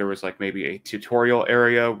 and I wish there was like maybe a tutorial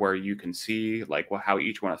area where you can see like how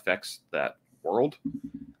each one affects that world.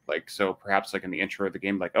 Like, so perhaps like in the intro of the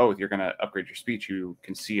game, like, oh, if you're going to upgrade your speech, you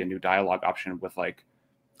can see a new dialogue option with like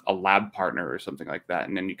a lab partner or something like that.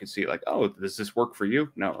 And then you can see like, oh, does this work for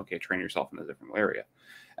you? No. Okay. Train yourself in a different area.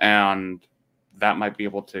 And that might be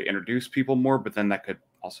able to introduce people more, but then that could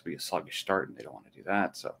also be a sluggish start and they don't want to do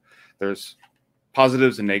that. So there's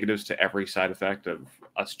positives and negatives to every side effect of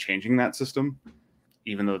us changing that system.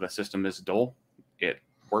 Even though the system is dull, it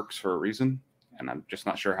works for a reason. And I'm just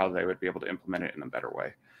not sure how they would be able to implement it in a better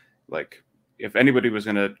way. Like, if anybody was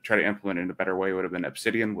going to try to implement it in a better way, it would have been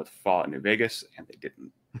Obsidian with Fallout New Vegas, and they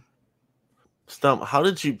didn't. Stump, how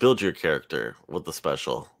did you build your character with the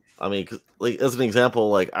special? I mean, like as an example,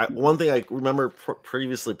 like one thing I remember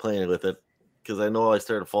previously playing with it, because I know I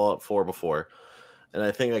started Fallout 4 before, and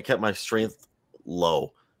I think I kept my strength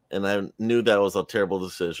low, and I knew that was a terrible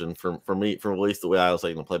decision for me, for at least the way I was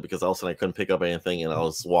like to play, because all of a sudden I couldn't pick up anything, and I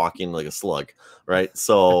was walking like a slug, right?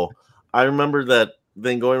 So I remember that.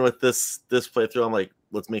 Then going with this playthrough, I'm like,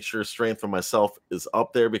 let's make sure strength for myself is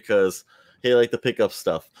up there, because hey, I like to pick up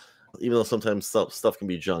stuff, even though sometimes stuff can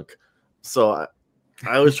be junk. So I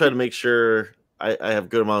always try to make sure I have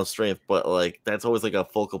good amount of strength, but like that's always like a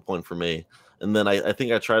focal point for me. And then I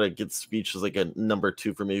think I try to get speech as like a number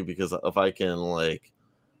 2 for me, because if I can like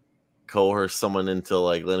coerce someone into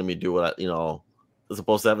like letting me do what as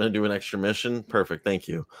opposed to having to do an extra mission, perfect, thank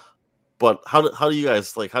you. But how do you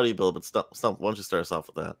guys how do you build it? But Stump, why don't you start us off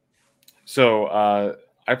with that? So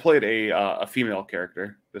I played a female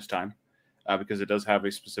character this time because it does have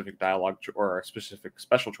a specific dialogue or a specific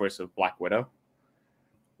special choice of Black Widow,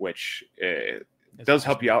 which does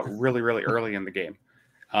help you out really, really early in the game.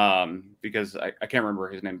 Because I can't remember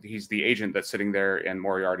his name. He's the agent that's sitting there in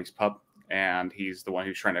Moriarty's pub, and he's the one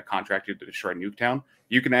who's trying to contract you to destroy Nuketown.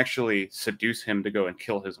 You can actually seduce him to go and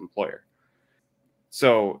kill his employer.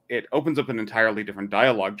 So it opens up an entirely different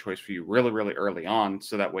dialogue choice for you really, really early on.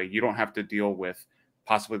 So that way you don't have to deal with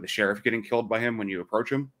possibly the sheriff getting killed by him when you approach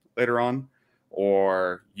him later on,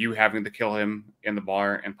 or you having to kill him in the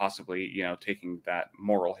bar and possibly, taking that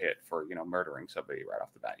moral hit for, murdering somebody right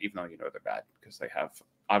off the bat, even though they're bad because they have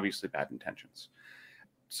obviously bad intentions.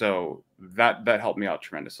 So that helped me out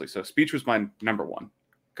tremendously. So speech was my number 1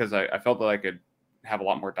 because I felt that I could have a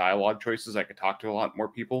lot more dialogue choices. I could talk to a lot more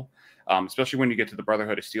people, especially when you get to the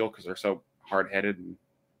Brotherhood of Steel, because they're so hard-headed and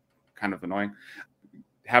kind of annoying.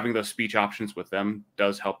 Having those speech options with them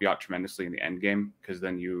does help you out tremendously in the end game, because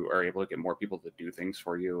then you are able to get more people to do things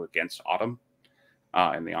for you against Autumn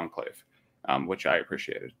in the Enclave, which I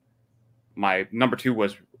appreciated. My number 2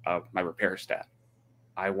 was my repair stat.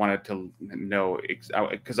 I wanted to know,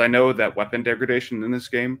 because I know that weapon degradation in this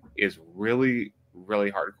game is really,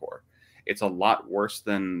 really hardcore. It's a lot worse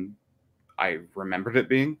than I remembered it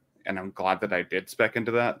being, and I'm glad that I did spec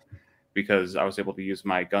into that, because I was able to use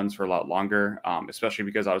my guns for a lot longer, especially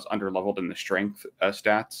because I was under-leveled in the strength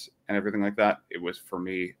stats and everything like that. It was, for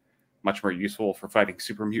me, much more useful for fighting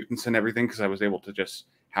super mutants and everything, because I was able to just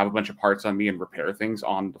have a bunch of parts on me and repair things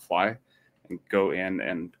on the fly and go in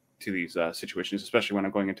and to these situations, especially when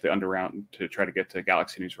I'm going into the Underground to try to get to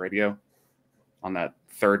Galaxy News Radio on that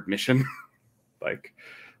 3rd mission. Like,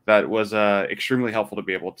 that was extremely helpful to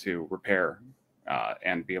be able to repair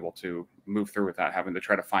and be able to move through without having to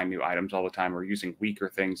try to find new items all the time, or using weaker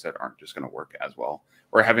things that aren't just going to work as well,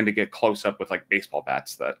 or having to get close up with like baseball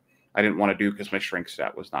bats that I didn't want to do because my strength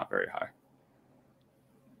stat was not very high.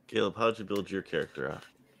 Caleb, how'd you build your character out?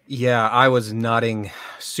 Yeah, I was nodding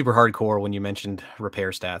super hardcore when you mentioned repair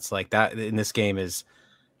stats. Like, that in this game is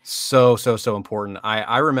so important.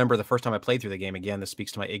 I remember the first time I played through the game, again, this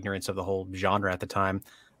speaks to my ignorance of the whole genre at the time.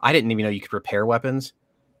 I didn't even know you could repair weapons.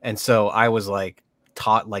 And so I was like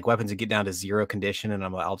taught like weapons would get down to 0 condition, and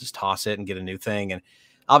I'm like, I'll just toss it and get a new thing. And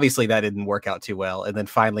obviously that didn't work out too well. And then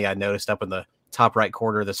finally I noticed up in the top right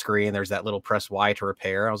corner of the screen, there's that little press Y to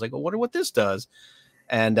repair. I was like, well, I wonder what this does.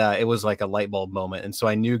 And it was like a light bulb moment. And so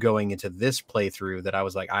I knew going into this playthrough that I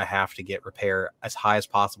was like, I have to get repair as high as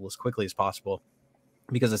possible, as quickly as possible,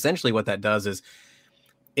 because essentially what that does is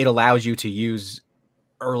it allows you to use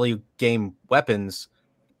early game weapons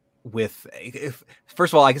with,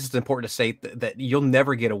 first of all, I guess it's important to say that you'll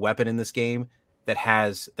never get a weapon in this game that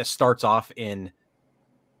starts off in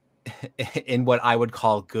what I would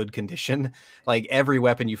call good condition. Like, every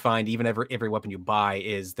weapon you find, even every weapon you buy,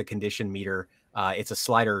 is the condition meter. It's a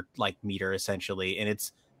slider like meter essentially, and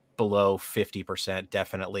it's below 50%,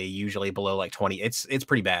 definitely, usually below like 20. It's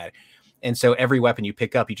pretty bad. And so every weapon you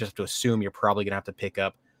pick up, you just have to assume you're probably gonna have to pick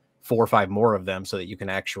up 4 or 5 more of them so that you can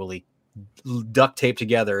actually duct tape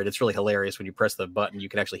together. And it's really hilarious when you press the button, you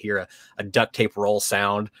can actually hear a duct tape roll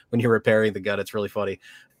sound when you're repairing the gun. It's really funny.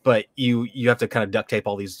 But you have to kind of duct tape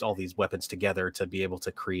all these weapons together to be able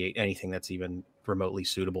to create anything that's even remotely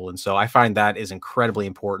suitable. And so I find that is incredibly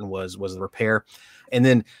important, was the repair. And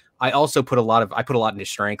then I also put a lot into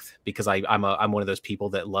strength, because I'm one of those people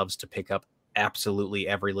that loves to pick up absolutely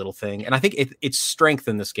every little thing. And I think it's strength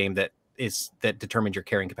in this game that determines your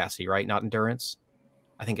carrying capacity, right? Not endurance.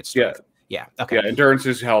 I think it's strength. Yeah. Okay. Yeah. Endurance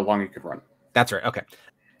is how long you can run. That's right. Okay.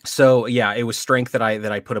 So yeah, it was strength that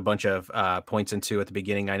I put a bunch of points into at the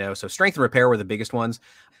beginning. I know. So strength and repair were the biggest ones.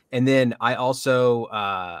 And then I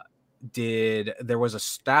also there was a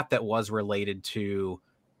stat that was related to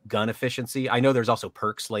gun efficiency. I know there's also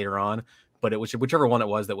perks later on, but it was whichever one it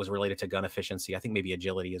was that was related to gun efficiency. I think maybe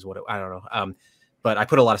agility is what I don't know. But I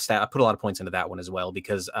put a lot of points into that one as well,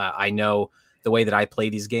 because I know the way that I play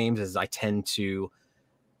these games is I tend to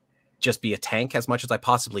just be a tank as much as I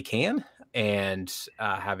possibly can, and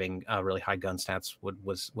having really high gun stats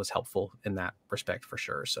was helpful in that respect for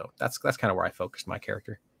sure. So that's kind of where I focused my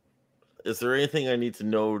character. Is there anything I need to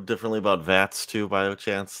know differently about VATS too, by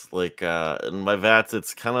chance? Like in my VATS,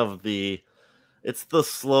 it's kind of the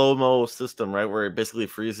slow-mo system, right? Where it basically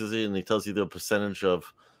freezes you and he tells you the percentage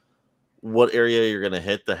of what area you're gonna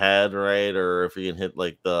hit the head, right? Or if you can hit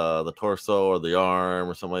like the torso or the arm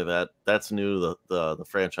or something like that. That's new, the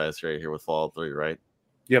franchise right here with Fallout 3, right?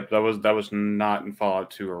 Yep, that was not in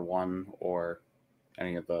Fallout 2 or 1 or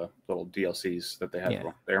any of the little DLCs that they had. Yeah.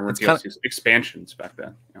 They were DLCs, expansions back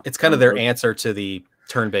then. You know? It's kind of their answer to the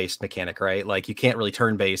turn-based mechanic, right? Like, you can't really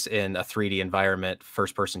turn-base in a 3D environment,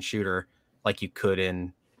 first-person shooter, like you could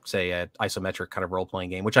in, say, an isometric kind of role-playing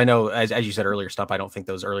game, which I know, as you said earlier, Stump, I don't think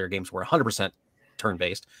those earlier games were 100%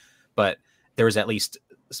 turn-based, but there was at least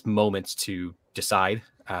moments to decide,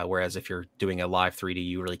 whereas if you're doing a live 3D,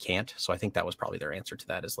 you really can't. So I think that was probably their answer to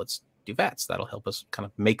that, is let's do VATS. That'll help us kind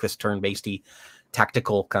of make this turn-based-y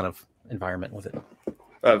tactical kind of environment with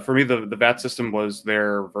it. For me, the VATS system was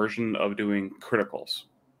their version of doing criticals,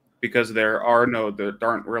 because there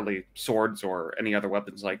aren't really swords or any other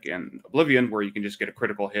weapons like in Oblivion where you can just get a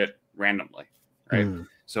critical hit randomly, right?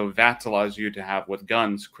 So VATS allows you to have, with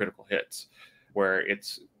guns, critical hits, where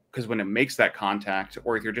it's, because when it makes that contact,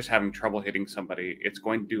 or if you're just having trouble hitting somebody, it's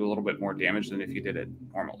going to do a little bit more damage than if you did it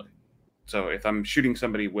normally. So if I'm shooting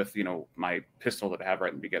somebody with, my pistol that I have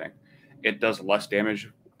right in the beginning, it does less damage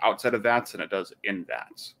outside of VATS than it does in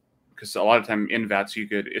VATS. Because a lot of time in VATS, you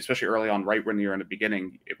could, especially early on, right when you're in the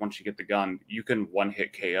beginning, once you get the gun, you can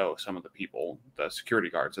one-hit KO some of the people, the security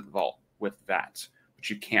guards at the vault with VATS, which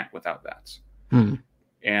you can't without VATS.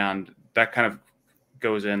 And that kind of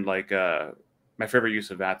goes in like my favorite use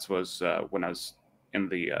of VATS was when I was in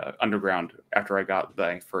the underground after I got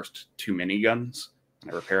the first 2 miniguns.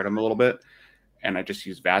 I repaired them a little bit, and I just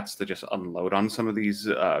used VATS to just unload on some of these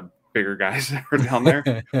bigger guys that were down there.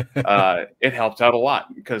 It helped out a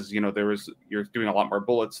lot because you're doing a lot more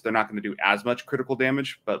bullets. They're not going to do as much critical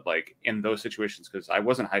damage, but like in those situations, because I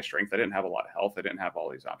wasn't high strength, I didn't have a lot of health, I didn't have all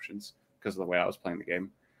these options because of the way I was playing the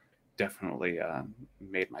game. Definitely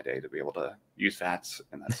made my day to be able to use VATS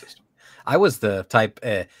in that system. I was the type.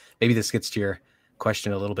 Maybe this gets to your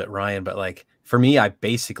question a little bit, Ryan, but like for me, I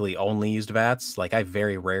basically only used VATS. Like I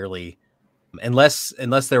very rarely, unless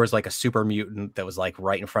there was like a super mutant that was like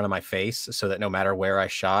right in front of my face, so that no matter where I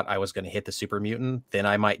shot, I was going to hit the super mutant. Then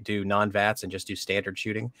I might do non-VATS and just do standard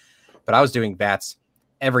shooting. But I was doing VATS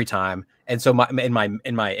every time, and so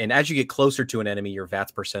and as you get closer to an enemy, your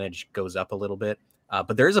VATS percentage goes up a little bit.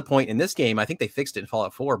 But there is a point in this game, I think they fixed it in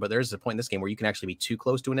Fallout 4, but there's a point in this game where you can actually be too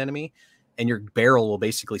close to an enemy and your barrel will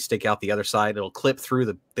basically stick out the other side. It'll clip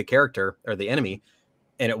through the character or the enemy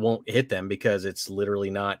and it won't hit them because it's literally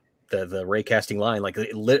not the ray casting line, like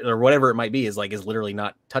or whatever it might be is literally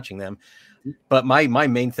not touching them. But my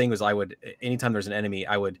main thing was anytime there's an enemy,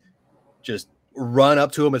 I would just run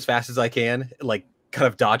up to them as fast as I can, like kind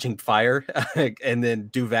of dodging fire and then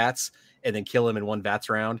do VATS and then kill him in one VATS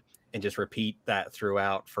round. And just repeat that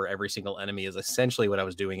throughout for every single enemy is essentially what I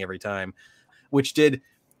was doing every time, which did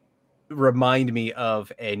remind me of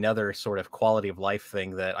another sort of quality of life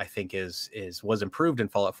thing that I think was improved in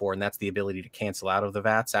Fallout 4, and that's the ability to cancel out of the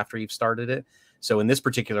VATS after you've started it. So in this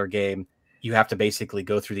particular game, you have to basically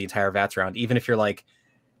go through the entire VATS round, even if you're like,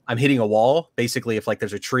 I'm hitting a wall. Basically, if like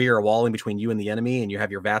there's a tree or a wall in between you and the enemy and you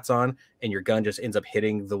have your VATS on and your gun just ends up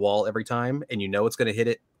hitting the wall every time and it's going to hit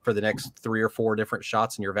it for the next 3 or 4 different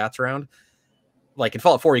shots in your VATS round. Like in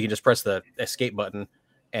Fallout 4, you can just press the escape button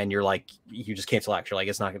and you just cancel out. You're like,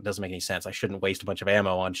 it doesn't make any sense. I shouldn't waste a bunch of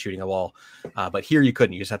ammo on shooting a wall. But here you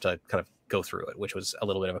couldn't. You just have to kind of go through it, which was a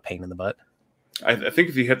little bit of a pain in the butt. I think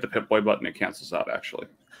if you hit the Pip-Boy button, it cancels out actually.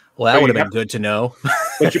 Well, that would have been good to know.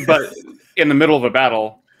 But in the middle of a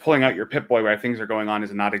battle, pulling out your Pip-Boy while things are going on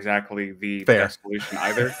is not exactly the best solution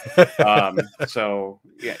either. So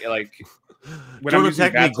yeah, like when Don't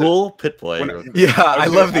attack me, ghoul, Pip-Boy. I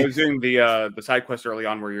was doing the side quest early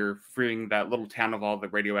on where you're freeing that little town of all the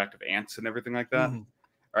radioactive ants and everything like that. All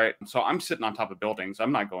right, so I'm sitting on top of buildings.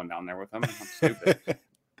 I'm not going down there with them. I'm stupid.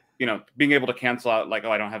 Being able to cancel out, like,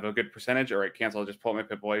 I don't have a good percentage. All right, cancel. I'll just pull my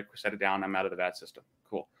Pip-Boy, set it down. I'm out of the VATS system.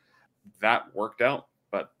 Cool. That worked out,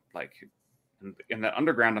 but like in the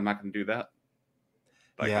underground, I'm not going to do that.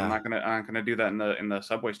 Like, I'm not gonna do that in the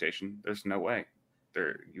subway station. There's no way.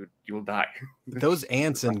 You'll die. Those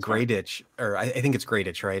ants in Grey Ditch, or I think it's Grey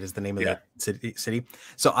Ditch, right? Is the name of that city.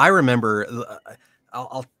 So I remember.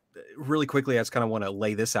 I'll really quickly. I just kind of want to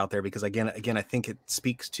lay this out there because again, I think it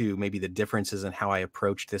speaks to maybe the differences in how I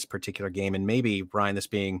approached this particular game, and maybe Brian, this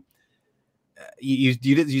being you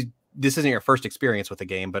this isn't your first experience with the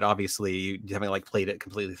game, but obviously you haven't like played it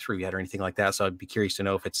completely through yet or anything like that. So I'd be curious to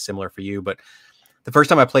know if it's similar for you. But the first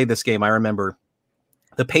time I played this game, I remember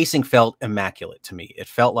the pacing felt immaculate to me. It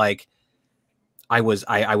felt like I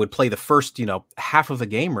would play the first, half of the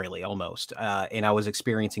game really almost. And I was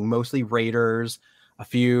experiencing mostly raiders, a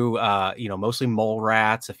few, mostly mole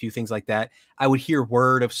rats, a few things like that. I would hear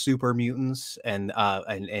word of super mutants and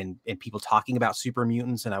people talking about super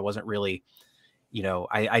mutants. And I wasn't really,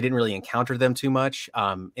 I didn't really encounter them too much.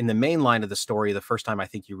 In the main line of the story, the first time I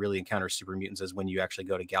think you really encounter super mutants is when you actually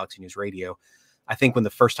go to Galaxy News Radio. I think when the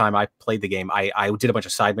first time I played the game, I did a bunch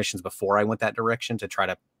of side missions before I went that direction to try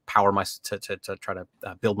to power to try to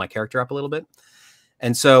build my character up a little bit.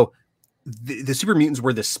 And so the super mutants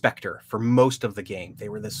were the specter for most of the game. They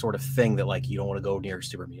were this sort of thing that like, you don't want to go near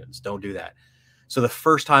super mutants. Don't do that. So the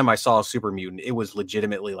first time I saw a super mutant, it was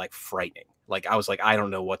legitimately like frightening. Like I was like, I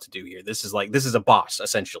don't know what to do here. This is a boss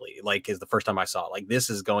essentially. Like is the first time I saw it. Like this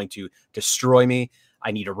is going to destroy me.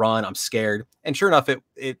 I need to run. I'm scared. And sure enough,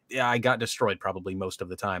 I got destroyed probably most of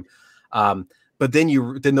the time. But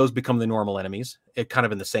then those become the normal enemies. It kind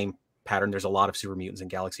of in the same pattern. There's a lot of super mutants in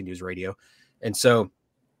Galaxy News Radio. And so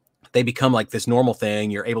they become like this normal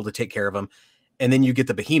thing. You're able to take care of them. And then you get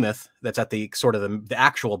the behemoth that's at the sort of the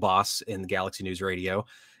actual boss in the Galaxy News Radio.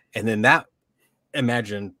 And then that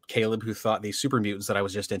imagine Caleb, who thought these super mutants that I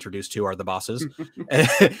was just introduced to are the bosses. And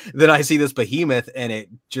then I see this behemoth and it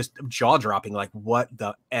just jaw dropping, like, what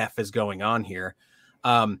the F is going on here?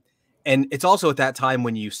 And it's also at that time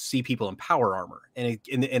when you see people in power armor,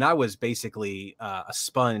 and I was basically a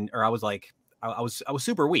spun, or I was like, I was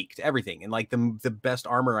super weak to everything. And like the best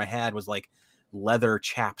armor I had was like leather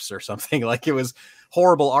chaps or something. Like it was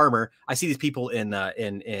horrible armor. I see these people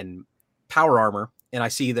in power armor, and I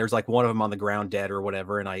see there's like one of them on the ground dead or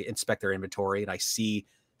whatever, and I inspect their inventory and I see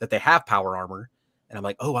that they have power armor, and I'm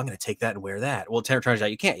like, oh, I'm going to take that and wear that. Well, it turns out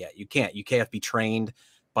you can't yet. You can't have to be trained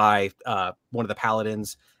by one of the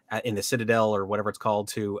paladins in the Citadel or whatever it's called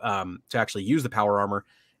to actually use the power armor.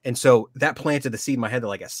 And so that planted the seed in my head that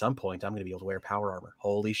like at some point I'm going to be able to wear power armor.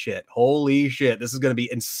 Holy shit. This is going to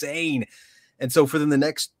be insane. And so for the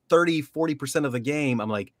next 30-40% of the game, I'm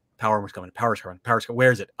like, power armor's coming. Power's coming.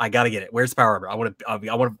 Where is it? I got to get it. Where's the power armor? I want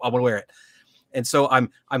to wear it. And so I'm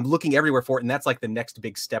looking everywhere for it. And that's like the next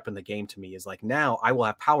big step in the game to me is like, now I will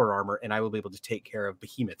have power armor and I will be able to take care of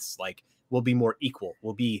behemoths. Like we'll be more equal.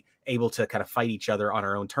 We'll be able to kind of fight each other on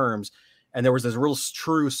our own terms. And there was this real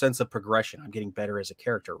true sense of progression. I'm getting better as a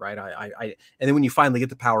character, right? And then when you finally get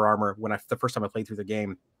the power armor, the first time I played through the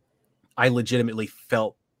game, I legitimately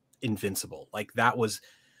felt invincible. Like that was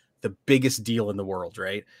the biggest deal in the world,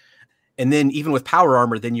 right? And then even with power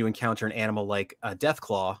armor, then you encounter an animal like a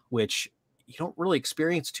Deathclaw, which you don't really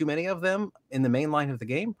experience too many of them in the main line of the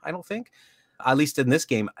game, I don't think. At least in this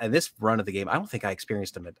game, in this run of the game, I don't think I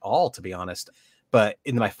experienced them at all, to be honest. But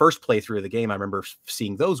in my first playthrough of the game, I remember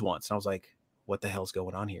seeing those once, and I was like, what the hell's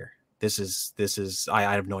going on here? This is, I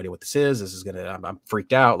have no idea what this is. This is I'm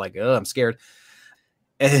freaked out. Like, I'm scared.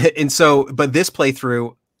 And so, but this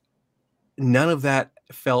playthrough, none of that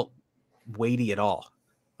felt weighty at all.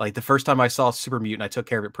 Like the first time I saw Super Mutant, I took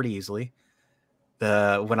care of it pretty easily.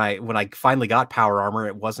 When I finally got power armor,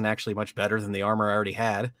 it wasn't actually much better than the armor I already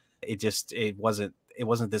had. It wasn't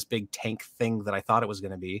this big tank thing that I thought it was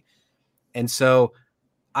going to be. And so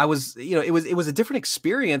I was, it was a different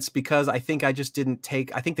experience because I think I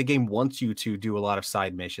think the game wants you to do a lot of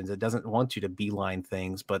side missions. It doesn't want you to beeline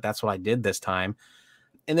things, but that's what I did this time.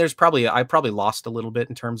 And I probably lost a little bit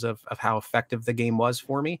in terms of how effective the game was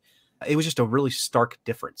for me. It was just a really stark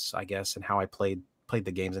difference, I guess, in how I played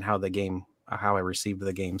the games and how I received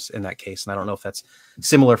the games in that case. And I don't know if that's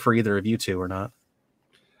similar for either of you two or not.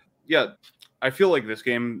 Yeah, I feel like this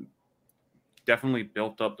game definitely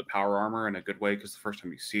built up the power armor in a good way, because the first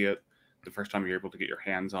time you see it, the first time you're able to get your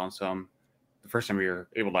hands on some, the first time you're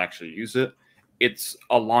able to actually use it, it's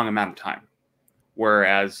a long amount of time.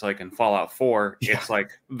 Whereas like in Fallout 4, it's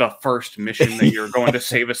like the first mission that you're going to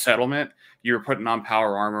save a settlement, you're putting on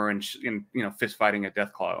power armor and fist fighting a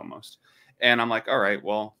Deathclaw almost. And I'm like, all right,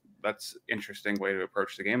 well, that's interesting way to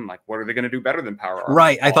approach the game. Like, what are they going to do better than power armor?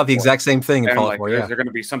 Right. I thought the exact same thing in Fallout 4. Is there going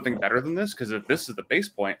to be something better than this? Because if this is the base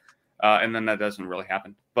point, and then that doesn't really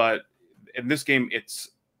happen. But in this game, it's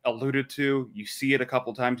alluded to. You see it a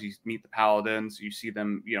couple times. You meet the paladins. You see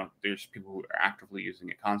them. There's people who are actively using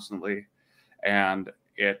it constantly, and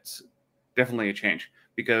it's definitely a change.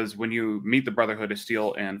 Because when you meet the Brotherhood of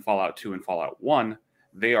Steel in Fallout 2 and Fallout 1,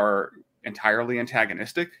 they are entirely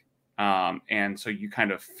antagonistic. And so you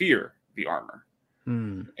kind of fear the armor.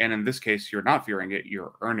 And in this case, you're not fearing it,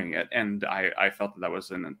 you're earning it. And I felt that was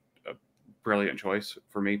a brilliant choice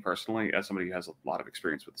for me personally, as somebody who has a lot of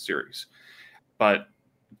experience with the series. But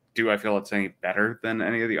do I feel it's any better than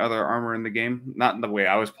any of the other armor in the game? Not in the way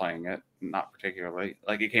I was playing it, not particularly.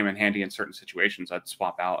 Like, it came in handy in certain situations. I'd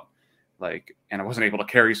swap out, and I wasn't able to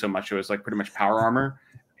carry so much. It was like pretty much power armor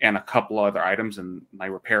and a couple other items and my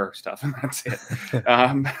repair stuff, and that's it.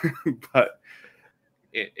 But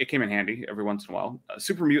it came in handy every once in a while.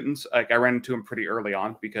 Super Mutants, I ran into them pretty early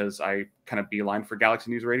on because I kind of beeline for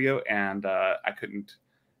Galaxy News Radio, and I couldn't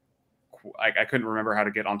remember how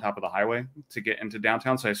to get on top of the highway to get into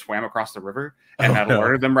downtown, so I swam across the river and had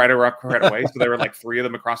alerted them right away. So there were like 3 of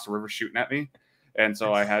them across the river shooting at me, and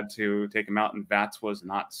so I had to take them out. And VATS was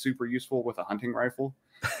not super useful with a hunting rifle.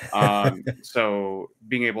 So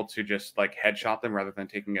being able to just headshot them rather than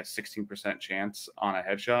taking a 16% chance on a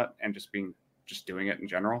headshot and just doing it in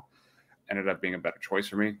general ended up being a better choice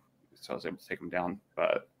for me. So I was able to take them down.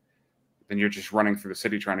 But then you're just running through the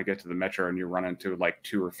city trying to get to the metro, and you run into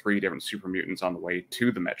 2 or 3 different super mutants on the way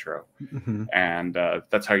to the metro. And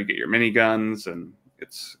that's how you get your miniguns. And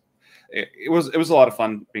it was a lot of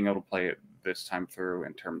fun being able to play it this time through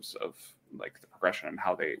in terms of the progression and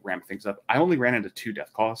how they ramp things up. I only ran into 2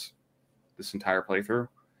 Deathclaws this entire playthrough,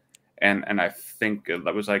 and I think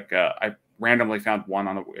that was I randomly found one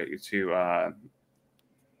on the way to I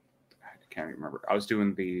can't remember. I was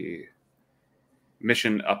doing the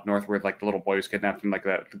mission up north where like the little boy was kidnapped and like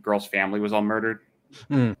the girl's family was all murdered.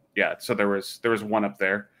 Yeah, so there was one up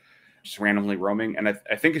there just randomly roaming, and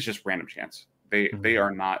I think it's just random chance. They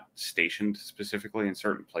are not stationed specifically in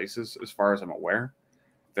certain places as far as I'm aware.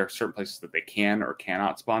 There are certain places that they can or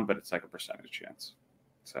cannot spawn, but it's like a percentage chance.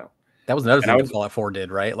 So that was another thing that Fallout 4 did,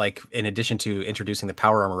 right? Like, in addition to introducing the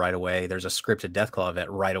power armor right away, there's a scripted Deathclaw event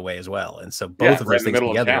right away as well. And so both of those things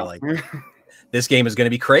together, like, this game is going to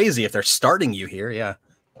be crazy if they're starting you here. Yeah.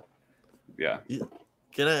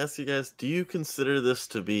 Can I ask you guys, do you consider this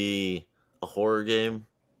to be a horror game?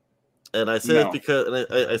 And I say this because,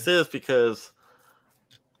 I say this because,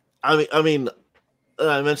 I mean,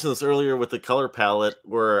 I mentioned this earlier with the color palette,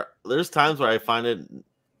 where there's times where I find it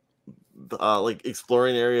like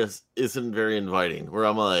exploring areas isn't very inviting, where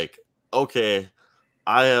I'm like, okay,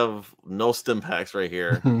 I have no stim packs right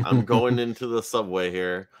here. I'm going into the subway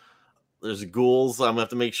here. There's ghouls. I'm gonna have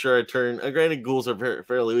to make sure I turn. Granted, ghouls are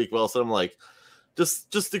fairly weak, but also I'm like,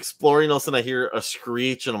 just exploring. All of a sudden, I hear a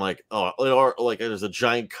screech, and I'm like, oh, or like there's a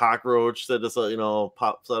giant cockroach that just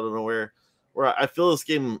pops out of nowhere. Where I feel this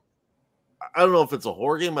game, I don't know if it's a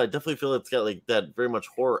horror game, but I definitely feel it's got like that very much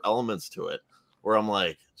horror elements to it. Where I'm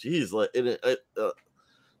like, geez, like the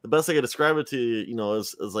best I can describe it to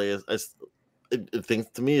is like it thinks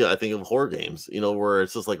to me, I think of horror games, where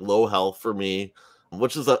it's just like low health for me,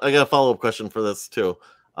 which is I got a follow up question for this too,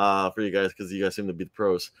 for you guys, because you guys seem to be the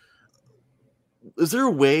pros. Is there a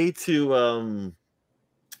way to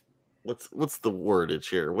what's the wordage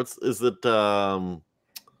here? Is it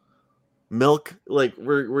milk, like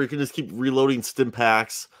where you can just keep reloading stim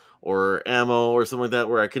packs or ammo or something like that,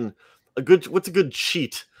 where I can what's a good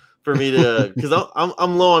cheat for me to, because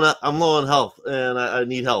I'm low on health and I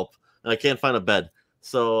need help and I can't find a bed.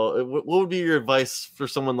 So what would be your advice for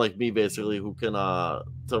someone like me, basically, who can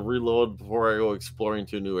to reload before I go exploring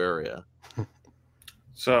to a new area?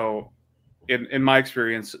 So in my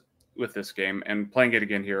experience with this game and playing it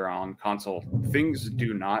again here on console, things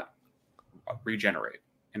do not regenerate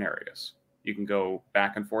in areas. You can go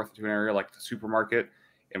back and forth to an area like the supermarket,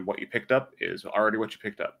 and what you picked up is already what you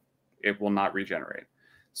picked up. It will not regenerate.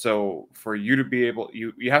 So for you to be able,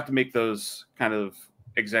 you have to make those kind of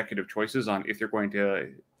executive choices on if you're going to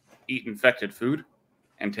eat infected food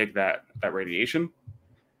and take that radiation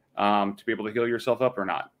to be able to heal yourself up or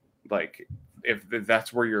not. Like, if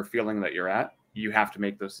that's where you're feeling that you're at, you have to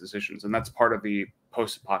make those decisions. And that's part of the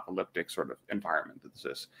post-apocalyptic sort of environment that this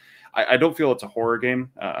is. I don't feel it's a horror game.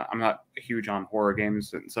 I'm not huge on horror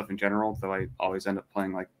games and stuff in general, though I always end up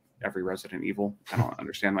playing like every Resident Evil. I don't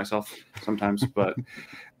understand myself sometimes, but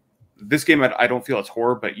this game, I don't feel it's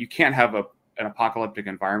horror, but you can't have an apocalyptic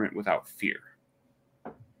environment without fear,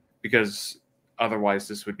 because otherwise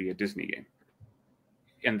this would be a Disney game.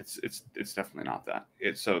 And it's definitely not that.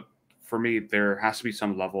 So for me, there has to be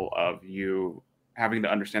some level of you having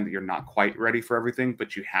to understand that you're not quite ready for everything,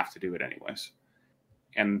 but you have to do it anyways.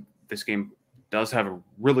 And this game does have a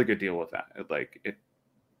really good deal with that. It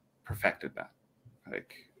perfected that.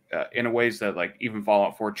 In ways that like even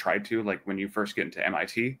Fallout 4 tried to, like when you first get into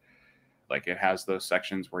MIT, like it has those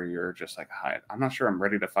sections where you're just like, hi, I'm not sure I'm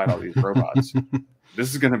ready to fight all these robots.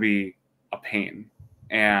 This is going to be a pain.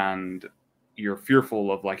 And you're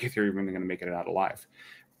fearful of like if you're even going to make it out alive.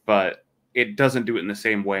 But it doesn't do it in the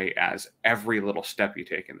same way as every little step you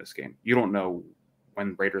take in this game. You don't know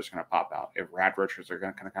when raiders are going to pop out, if rad roaches are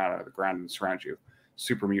going to come out of the ground and surround you.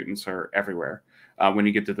 Super mutants are everywhere. When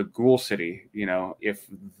you get to the ghoul city, if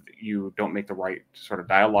you don't make the right sort of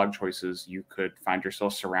dialogue choices, you could find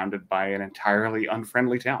yourself surrounded by an entirely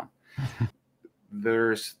unfriendly town.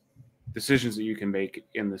 There's decisions that you can make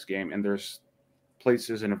in this game, and there's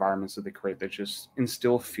places and environments that they create that just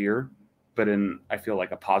instill fear, but in, I feel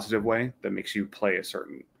like, a positive way that makes you play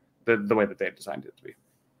the way that they designed it to be.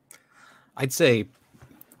 I'd say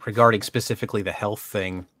regarding specifically the health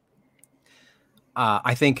thing,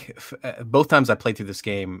 I think both times I played through this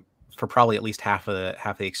game, for probably at least half of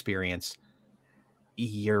the experience,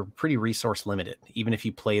 you're pretty resource limited. Even if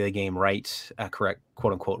you play the game right, correct,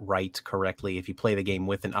 quote unquote, right, correctly, if you play the game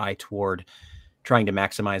with an eye toward trying to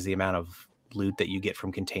maximize the amount of loot that you get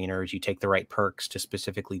from containers, you take the right perks to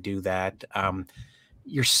specifically do that,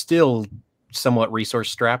 you're still somewhat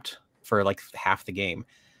resource strapped for like half the game.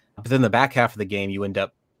 But then the back half of the game, you end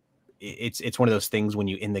up, it's one of those things when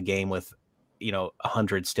you end the game with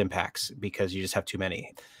 100 stim packs because you just have too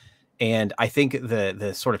many. And I think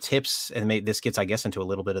the sort of tips, and this gets, I guess, into a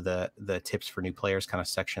little bit of the tips for new players kind of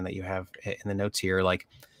section that you have in the notes here. Like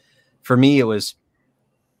for me, it was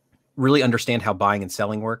really understand how buying and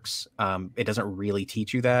selling works. It doesn't really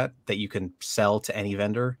teach you that you can sell to any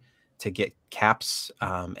vendor to get caps.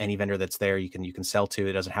 Any vendor that's there, you can sell to.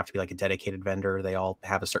 It doesn't have to be like a dedicated vendor. They all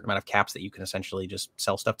have a certain amount of caps that you can essentially just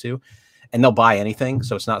sell stuff to, and they'll buy anything.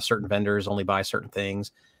 So it's not certain vendors only buy certain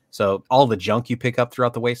things. So all the junk you pick up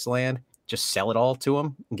throughout the wasteland, just sell it all to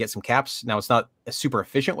them and get some caps. Now, it's not a super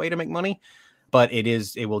efficient way to make money, but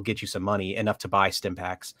it will get you some money, enough to buy stim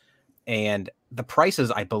packs. And the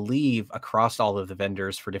prices, I believe, across all of the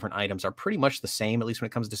vendors for different items are pretty much the same, at least when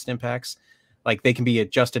it comes to stim packs. Like, they can be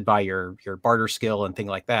adjusted by your barter skill and thing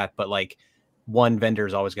like that, but like one vendor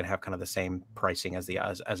is always going to have kind of the same pricing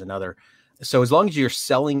as another. So as long as you're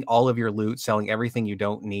selling all of your loot, selling everything you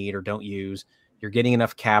don't need or don't use, you're getting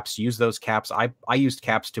enough caps. Use those caps. I used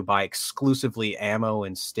caps to buy exclusively ammo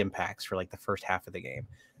and stim packs for like the first half of the game.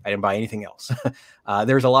 I didn't buy anything else.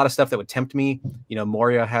 There's a lot of stuff that would tempt me. You know,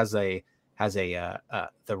 Moria has the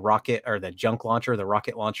rocket, or the junk launcher, the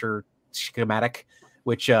rocket launcher schematic,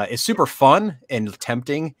 which is super fun and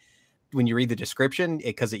tempting when you read the description,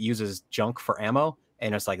 because it uses junk for ammo.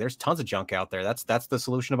 And it's like, there's tons of junk out there. That's the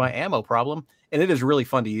solution to my ammo problem. And it is really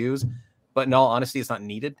fun to use. But in all honesty, it's not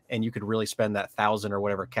needed. And you could really spend that 1,000 or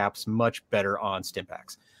whatever caps much better on stim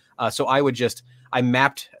packs. So I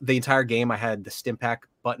mapped the entire game. I had the stim pack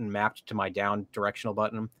button mapped to my down directional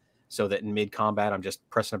button, so that in mid combat, I'm just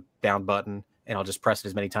pressing a down button and I'll just press it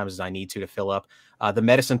as many times as I need to fill up. The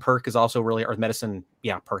medicine perk is also really, or medicine,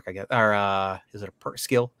 perk, I guess, or is it a perk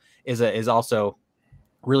skill? Is also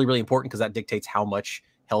really, really important, because that dictates how much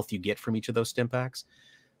health you get from each of those stim packs.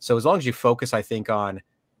 So as long as you focus, I think, on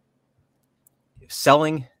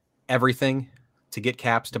selling everything to get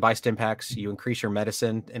caps to buy stim packs, you increase your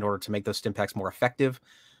medicine in order to make those stim packs more effective,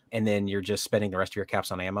 and then you're just spending the rest of your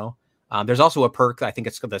caps on ammo. There's also a perk, I think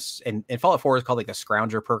it's called this, in Fallout 4 is called like the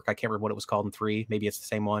Scrounger perk. I can't remember what it was called in 3. Maybe it's the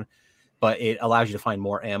same one, but it allows you to find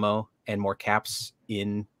more ammo and more caps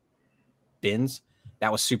in bins.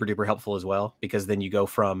 That was super duper helpful as well, because then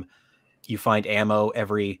you find ammo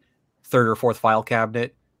every third or fourth file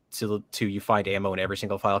cabinet to you find ammo in every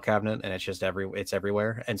single file cabinet, and it's just it's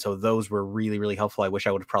everywhere. And so those were really, really helpful. I wish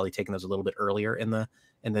I would have probably taken those a little bit earlier in the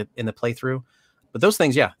playthrough, but those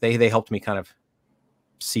things, they helped me kind of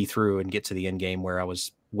see through and get to the end game, where I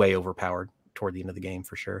was way overpowered toward the end of the game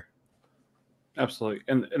for sure. Absolutely.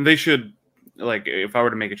 And they should, like, if I were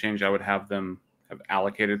to make a change, I would have them have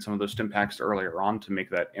allocated some of those stim packs earlier on to make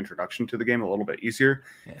that introduction to the game a little bit easier.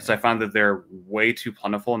 Because I found that they're way too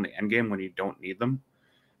plentiful in the end game when you don't need them,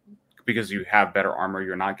 because you have better armor,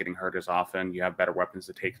 you're not getting hurt as often, you have better weapons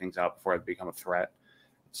to take things out before they become a threat.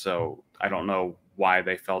 So I don't know why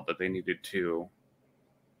they felt that they needed to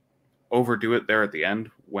overdo it there at the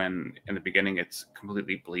end, when in the beginning it's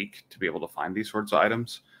completely bleak to be able to find these sorts of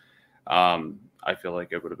items. I feel like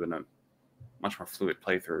it would have been a much more fluid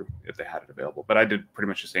playthrough if they had it available. But I did pretty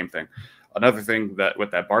much the same thing. Another thing that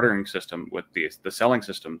with that bartering system, with the selling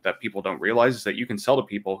system, that people don't realize is that you can sell to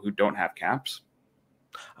people who don't have caps.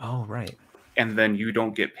 Oh, right. And then you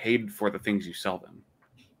don't get paid for the things you sell them.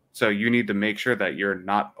 So you need to make sure that you're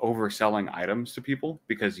not overselling items to people,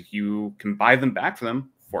 because you can buy them back for them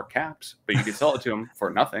for caps, but you can sell it to them for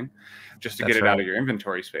nothing, just to get it out of your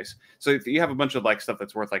inventory space. So if you have a bunch of like stuff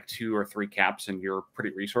that's worth like 2 or 3 caps and you're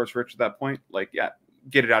pretty resource rich at that point, like,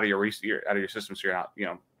 get it out of your system, so you're not,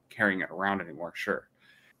 carrying it around anymore. Sure.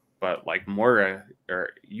 But like Moira,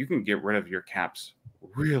 or you can get rid of your caps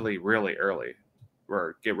really, really early,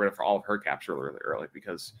 or get rid of all of her caps really, really early,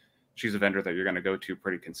 because she's a vendor that you're going to go to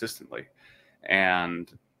pretty consistently. And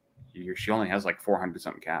she only has like 400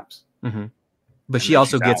 something caps. Mm-hmm. But she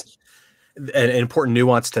also gets an important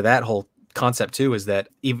nuance to that whole concept too, is that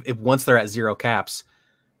if once they're at 0 caps,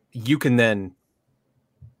 you can then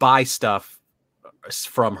buy stuff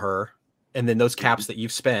from her, and then those caps that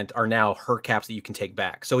you've spent are now her caps that you can take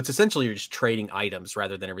back. So it's essentially you're just trading items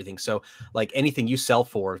rather than everything. So like anything you sell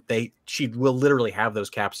for, she will literally have those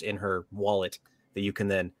caps in her wallet that you can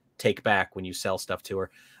then take back when you sell stuff to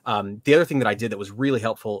her. The other thing that I did that was really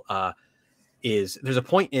helpful is there's a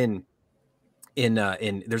point in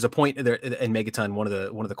Megaton, one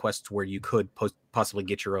of the quests, where you could possibly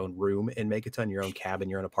get your own room in Megaton, your own cabin,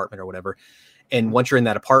 your own apartment or whatever. And once you're in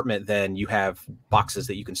that apartment, then you have boxes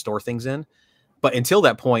that you can store things in. But until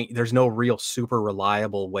that point, there's no real super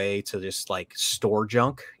reliable way to just like store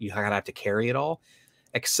junk. You kind of have to carry it all,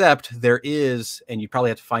 except there is, and you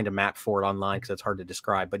probably have to find a map for it online because it's hard to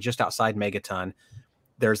describe, but just outside Megaton,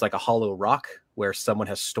 there's like a hollow rock where someone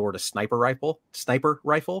has stored a sniper rifle.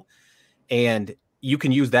 And you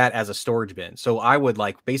can use that as a storage bin. So I would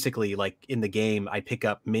basically in the game, I pick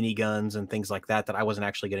up miniguns and things like that I wasn't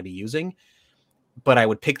actually going to be using, but I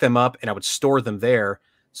would pick them up and I would store them there,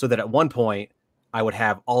 so that at one point I would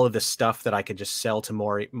have all of this stuff that I could just sell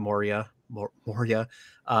to Moria, Moria.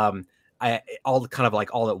 All kind of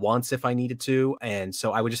like all at once if I needed to. And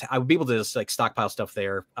so I would be able to just like stockpile stuff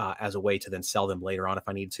there as a way to then sell them later on if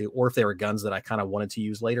I needed to, or if there were guns that I kind of wanted to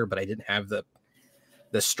use later, but I didn't have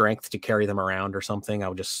the strength to carry them around or something, I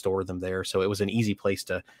would just store them there. So it was an easy place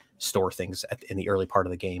to store things in the early part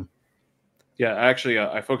of the game. Yeah, actually,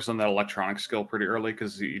 I focused on that electronics skill pretty early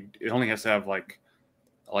because it only has to have like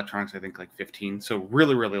electronics, I think like 15. So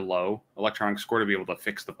really, really low electronics score to be able to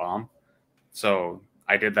fix the bomb. So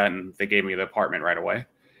I did that, and they gave me the apartment right away.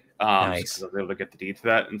 Nice. So I was able to get the deed to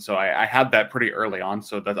that, and so I had that pretty early on.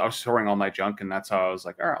 So that I was storing all my junk, and that's how I was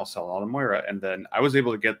like, all right, I'll sell all the Moira. And then I was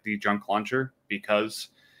able to get the junk launcher because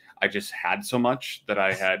I just had so much that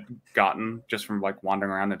I had gotten just from like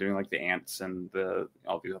wandering around and doing like the ants and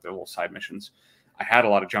all these other little side missions. I had a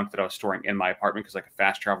lot of junk that I was storing in my apartment because I could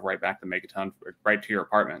fast travel right back to Megaton, right to your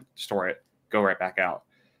apartment, store it, go right back out,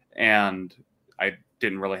 and I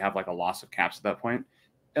didn't really have like a loss of caps at that point.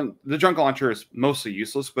 And the junk launcher is mostly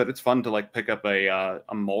useless, but it's fun to like pick up a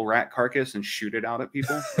mole rat carcass and shoot it out at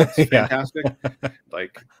people. That's fantastic.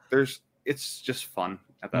 Like it's just fun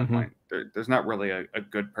at that point. There's not really a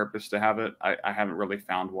good purpose to have it. I haven't really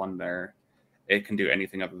found one there. It can do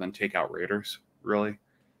anything other than take out raiders, really.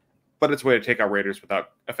 But it's a way to take out raiders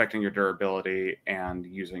without affecting your durability and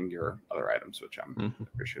using your other items, which I'm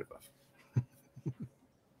appreciative of.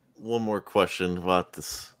 One more question about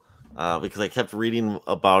this. Because I kept reading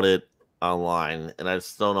about it online, and I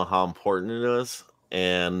just don't know how important it is,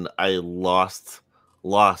 and I lost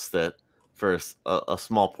it for a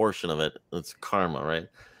small portion of it. It's karma, right?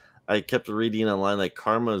 I kept reading online like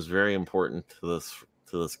karma is very important to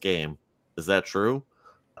this game. Is that true?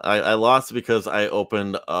 I lost it because I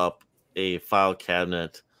opened up a file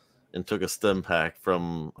cabinet and took a stim pack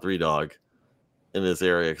from 3Dog in this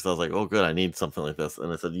area because I was like, oh good, I need something like this, and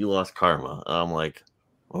it said you lost karma, and I'm like,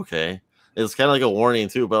 okay. It's kind of like a warning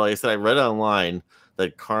too, but like I said, I read online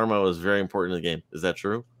that karma was very important in the game. Is that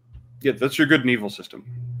true? Yeah, that's your good and evil system.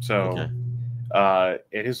 So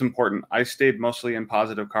it is important. I stayed mostly in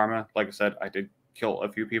positive karma. Like I said, I did kill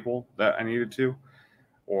a few people that I needed to,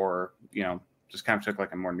 or just kind of took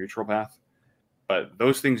like a more neutral path. But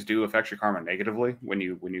those things do affect your karma negatively when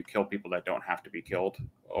you kill people that don't have to be killed,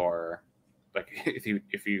 or like if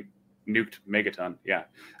you nuked Megaton,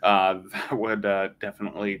 that would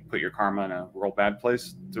definitely put your karma in a real bad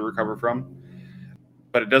place to recover from.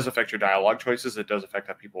 But it does affect your dialogue choices. It does affect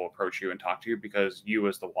how people approach you and talk to you, because you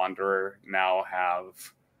as the Wanderer now have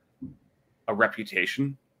a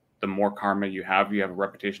reputation. The more karma you have a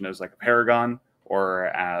reputation as like a paragon or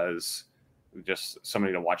as just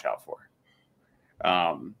somebody to watch out for.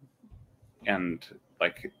 And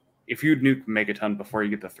like if you nuke Megaton before you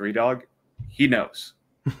get the 3Dog, he knows.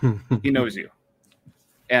 He knows you.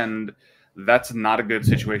 And that's not a good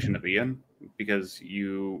situation to be in, because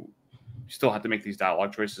you still have to make these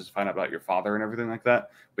dialogue choices to find out about your father and everything like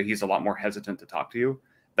that. But he's a lot more hesitant to talk to you.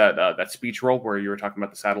 That speech roll where you were talking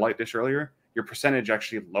about the satellite dish earlier, your percentage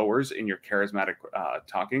actually lowers in your charismatic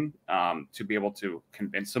talking to be able to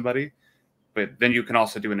convince somebody. But then you can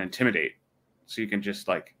also do an intimidate. So you can just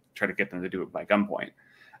like try to get them to do it by gunpoint,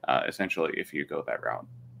 essentially, if you go that route.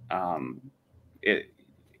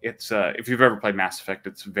 It's if you've ever played Mass Effect,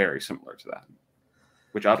 it's very similar to that,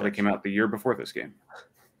 which oddly came out the year before this game.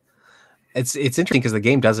 It's interesting because the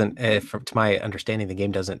game doesn't, to my understanding, the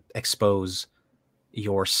game doesn't expose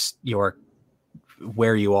your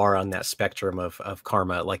where you are on that spectrum of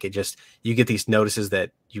karma. Like you get these notices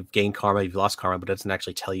that you've gained karma, you've lost karma, but it doesn't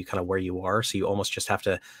actually tell you kind of where you are. So you almost just have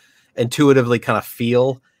to intuitively kind of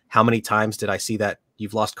feel how many times did I see that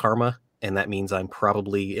you've lost karma, and that means I'm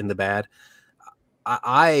probably in the bad.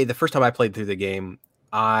 The first time I played through the game,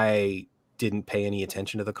 I didn't pay any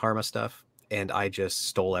attention to the karma stuff, and I just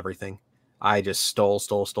stole everything. I just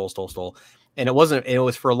stole. And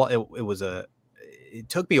it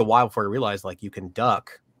took me a while before I realized like you can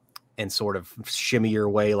duck and sort of shimmy your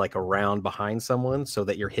way like around behind someone so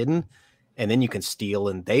that you're hidden, and then you can steal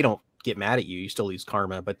and they don't get mad at you. You still lose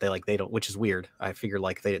karma, but they don't, which is weird. I figure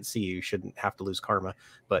like if they didn't see you, you shouldn't have to lose karma.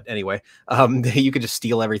 But anyway, you could just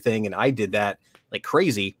steal everything, and I did that like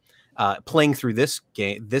crazy. Playing through this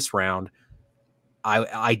round,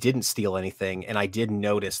 I didn't steal anything, and I did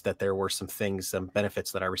notice that there were some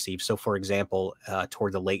benefits that I received. So, for example,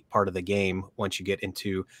 toward the late part of the game, once you get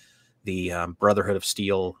into the Brotherhood of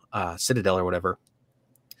Steel Citadel or whatever,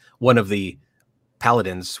 one of the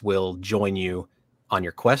paladins will join you on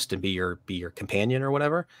your quest and be your companion or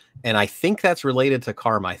whatever. And I think that's related to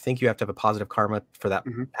karma. I think you have to have a positive karma for that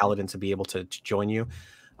paladin to be able to join you.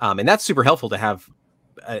 And that's super helpful to have,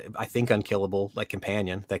 I think, unkillable like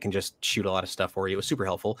companion that can just shoot a lot of stuff for you. It was super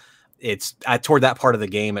helpful. it's toward that part of the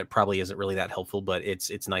game, it probably isn't really that helpful, but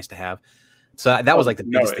it's nice to have. So that was like the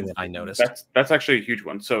biggest thing that I noticed. That's actually a huge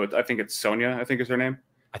one. So I think it's Sonya, I think is her name.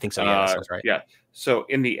 I think so. Yeah, that sounds right. Yeah. So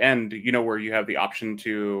in the end, where you have the option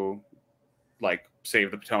to like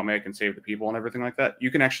save the Potomac and save the people and everything like that,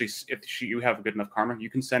 you can actually, if you have good enough karma, you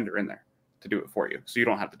can send her in there to do it for you, so you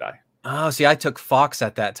don't have to die. Oh, see, I took Fox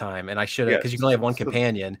at that time, and I should have, because you can only have one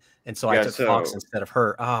companion, and so I took Fox instead of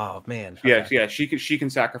her. Oh man. Okay. Yeah, she can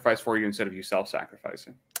sacrifice for you instead of you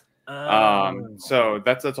self-sacrificing. So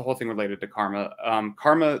that's a whole thing related to karma.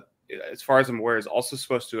 Karma, as far as I'm aware, is also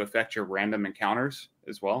supposed to affect your random encounters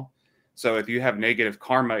as well. So if you have negative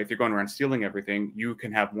karma, if you're going around stealing everything, you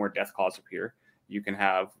can have more death claws appear. You can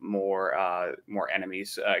have more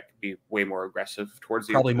enemies, be way more aggressive towards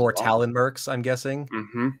you. Probably more Talon mercs, I'm guessing.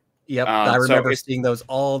 Mm-hmm. Yep, I remember seeing those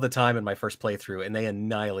all the time in my first playthrough, and they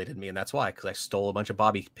annihilated me, and that's why, because I stole a bunch of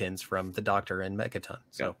bobby pins from the Doctor and Megaton.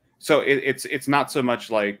 So it's not so much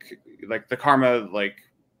like the karma, like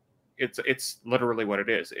it's literally what it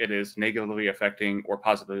is. It is negatively affecting or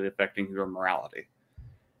positively affecting your morality,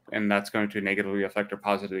 and that's going to negatively affect or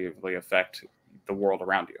positively affect the world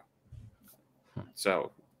around you.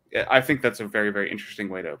 So I think that's a very, very interesting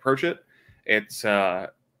way to approach it. It's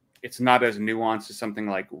not as nuanced as something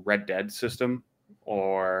like Red Dead system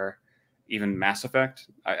or even Mass Effect.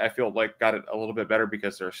 I feel like got it a little bit better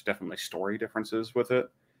because there's definitely story differences with it,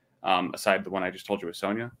 aside the one I just told you with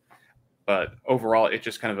Sonya. But overall, it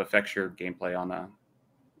just kind of affects your gameplay on a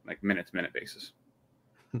like minute-to-minute basis.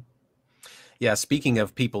 Yeah, speaking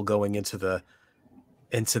of people going into the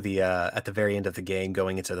at the very end of the game,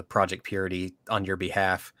 going into the Project Purity on your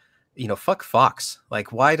behalf, fuck Fox.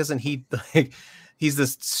 Like, why doesn't he? Like, he's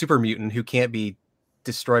this super mutant who can't be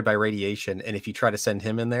destroyed by radiation, and if you try to send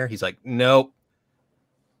him in there, he's like, nope,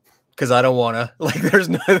 because I don't want to. Like, there's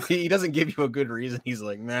no, he doesn't give you a good reason. He's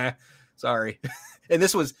like, nah, sorry. And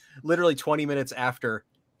this was literally 20 minutes after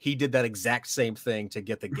he did that exact same thing to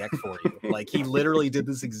get the Gek for you. Like, he literally did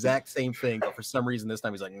this exact same thing, but for some reason this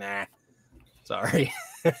time he's like, nah, sorry.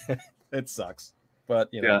 It sucks. But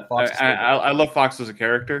yeah, Fox I love Fox as a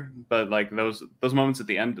character, but like those moments at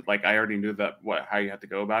the end, like I already knew that how you had to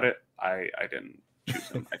go about it. I didn't choose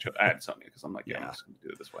him. I had Sonya because I'm like, yeah, I'm just gonna do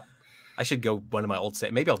it this way. I should go one of my old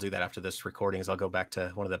saves. Maybe I'll do that after this recording. Is I'll go back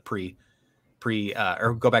to one of the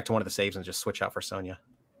or go back to one of the saves and just switch out for Sonya.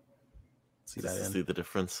 See the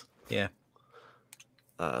difference. Yeah.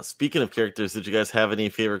 Speaking of characters, did you guys have any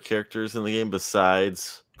favorite characters in the game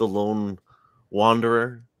besides the lone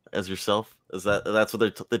wanderer as yourself? That's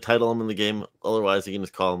what they title him in the game? Otherwise, you can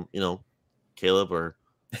just call him, Caleb or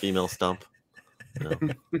female Stump.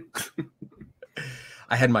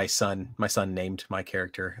 I had my son named my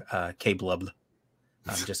character K-Blub,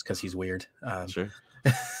 just because he's weird. Sure.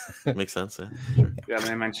 Makes sense. Yeah, sure. Yeah,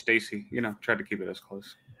 my name's Stacy. Tried to keep it as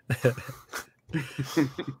close.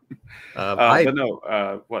 But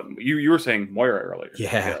no, what you were saying Moira earlier.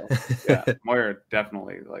 Yeah. Moira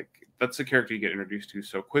definitely, like, that's a character you get introduced to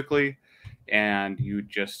so quickly, and you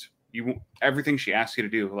everything she asks you to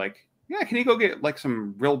do, like, yeah, can you go get like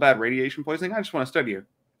some real bad radiation poisoning? I just want to study you.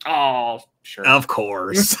 Oh, sure. Of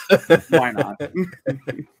course. Why not?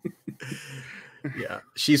 Yeah,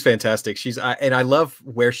 she's fantastic. And I love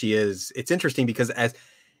where she is. It's interesting because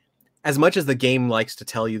as much as the game likes to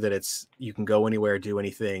tell you that you can go anywhere, do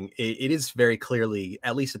anything, it is very clearly,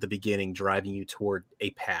 at least at the beginning, driving you toward a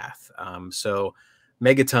path. So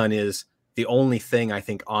Megaton is the only thing I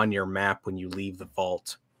think on your map when you leave the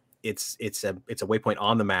vault. It's a waypoint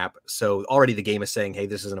on the map. So already the game is saying, hey,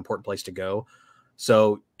 this is an important place to go.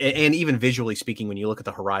 So, and even visually speaking, when you look at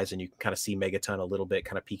the horizon, you can kind of see Megaton a little bit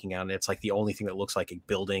kind of peeking out, and it's like the only thing that looks like a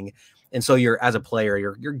building. And so as a player,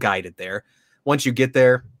 you're guided there. Once you get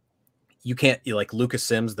there, you can't, like Lucas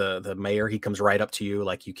Sims, the mayor, he comes right up to you.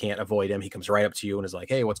 Like, you can't avoid him. He comes right up to you and is like,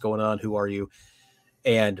 hey, what's going on? Who are you?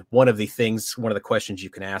 And one of the questions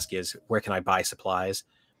you can ask is, where can I buy supplies?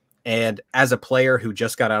 And as a player who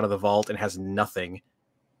just got out of the vault and has nothing,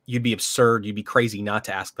 you'd be crazy not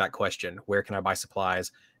to ask that question. Where can I buy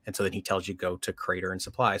supplies? And so then he tells you go to Crater and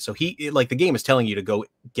Supply. So the game is telling you to go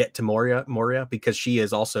get to Moria because she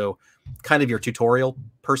is also kind of your tutorial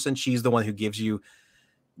person. She's the one who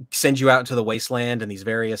sends you out into the wasteland and these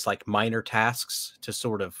various like minor tasks to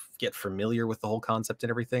sort of get familiar with the whole concept and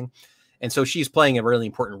everything. And so she's playing a really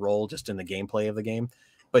important role just in the gameplay of the game,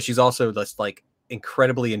 but she's also just like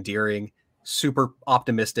incredibly endearing, super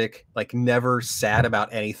optimistic, like never sad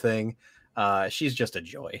about anything. She's just a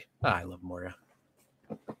joy. I love Moira.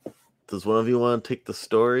 Does one of you want to take the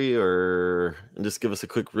story and just give us a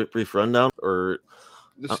quick brief rundown? Or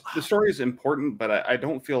the story is important, but I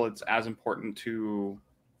don't feel it's as important to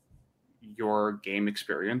your game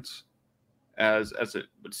experience as it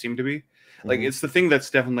would seem to be. Like, it's the thing that's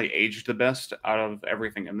definitely aged the best out of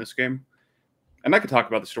everything in this game. And I could talk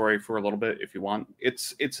about the story for a little bit if you want.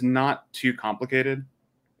 It's not too complicated.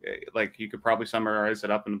 Like, you could probably summarize it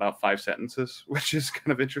up in about 5 sentences, which is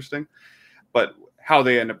kind of interesting. But how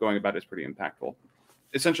they end up going about it is pretty impactful.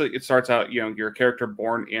 Essentially, it starts out, you're a character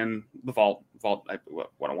born in the Vault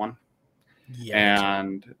 101. Yeah.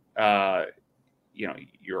 And,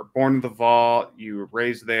 you're born in the Vault, you were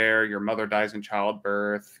raised there, your mother dies in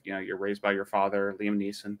childbirth, you're raised by your father, Liam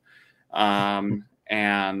Neeson.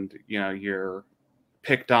 And, you're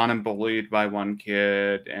picked on and bullied by one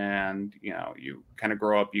kid, and, you kind of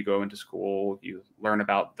grow up, you go into school, you learn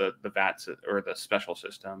about the VAT or the special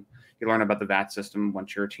system. You learn about the VAT system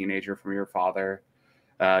once you're a teenager from your father,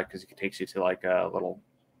 because it takes you to like a little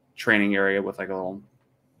training area with like a little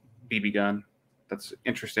BB gun. That's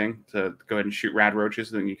interesting to go ahead and shoot rad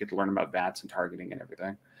roaches. And then you get to learn about VATs and targeting and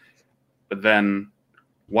everything. But then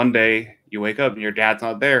one day you wake up and your dad's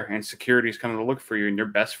not there, and security's coming to look for you, and your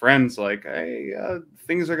best friend's like, hey,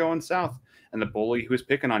 things are going south. And the bully who was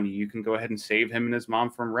picking on you, you can go ahead and save him and his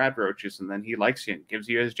mom from rad roaches, and then he likes you and gives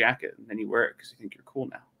you his jacket, and then you wear it because you think you're cool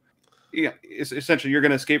now. Yeah, it's essentially you're going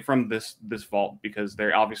to escape from this vault because they're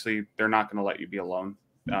not going to let you be alone.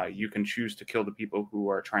 You can choose to kill the people who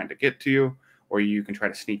are trying to get to you, or you can try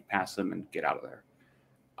to sneak past them and get out of there.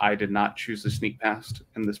 I did not choose to sneak past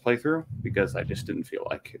in this playthrough because I just didn't feel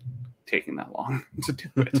like taking that long to do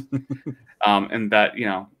it. And that,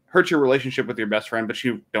 hurts your relationship with your best friend, but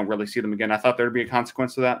you don't really see them again. I thought there'd be a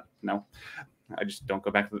consequence to that. No, I just don't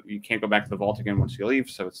go back. You can't go back to the vault again once you leave,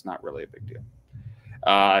 so it's not really a big deal.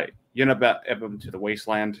 You end up to the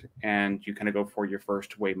wasteland, and you kind of go for your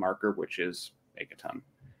first way marker, which is Megaton.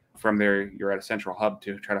 From there, you're at a central hub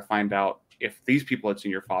to try to find out if these people had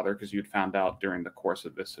seen your father, because you'd found out during the course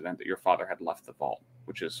of this event that your father had left the vault,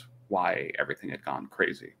 which is why everything had gone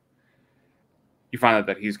crazy. You find out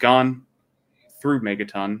that he's gone through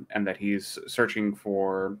Megaton, and that he's searching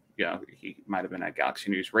for, he might have been at Galaxy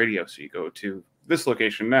News Radio, so you go to this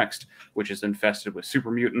location next, which is infested with super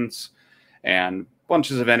mutants and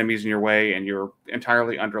bunches of enemies in your way, and you're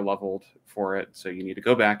entirely underleveled for it, so you need to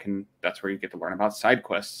go back, and that's where you get to learn about side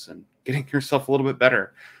quests and getting yourself a little bit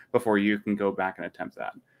better before you can go back and attempt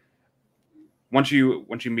that. Once you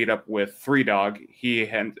meet up with Three Dog, he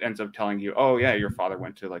ends up telling you, oh yeah, your father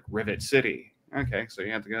went to like Rivet City. Okay, so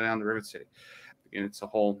you have to go down to Rivet City. And it's a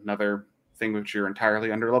whole nother thing which you're entirely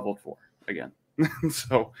underleveled for again.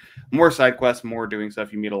 So more side quests, more doing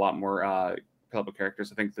stuff. You meet a lot more playable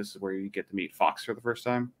characters. I think this is where you get to meet Fox for the first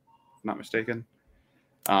time, if I'm not mistaken,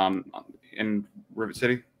 in Rivet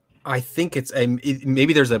City. I think it's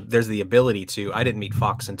maybe there's the ability to. I didn't meet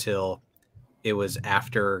Fox until it was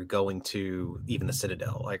after going to even the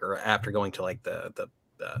Citadel, or after going to like the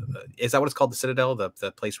is that what it's called, the Citadel,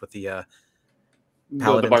 the place with the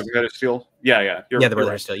Paladins? The Brotherhood of Steel. Yeah. The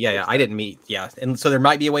Brotherhood of Steel. Yeah. I didn't meet. Yeah, and so there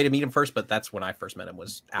might be a way to meet him first, but that's when I first met him,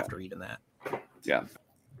 was after even that. Yeah.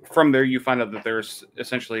 From there, you find out that there's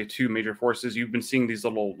essentially 2 major forces. You've been seeing these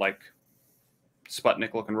little like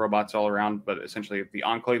Sputnik-looking robots all around, but essentially the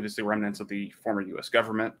Enclave is the remnants of the former U.S.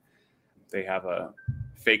 government. They have a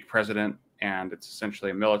fake president, and it's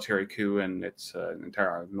essentially a military coup, and it's an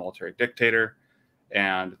entire military dictator.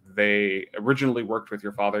 And they originally worked with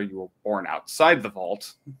your father. You were born outside the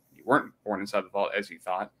vault. You weren't born inside the vault as you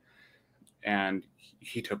thought. And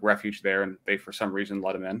he took refuge there, and they, for some reason,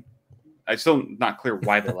 let him in. It's still not clear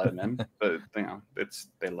why they let him in, but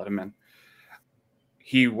they let him in.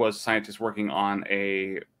 He was a scientist working on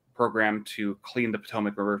a program to clean the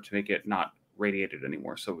Potomac River to make it not radiated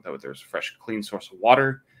anymore, so that there's a fresh, clean source of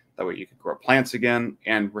water. That way you could grow plants again,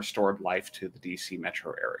 and restored life to the DC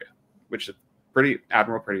metro area, which is pretty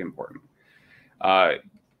important.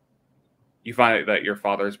 You find out that your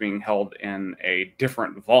father is being held in a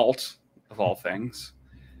different vault, of all things.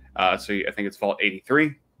 I think it's Vault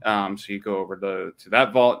 83. So you go over to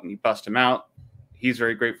that vault, and you bust him out. He's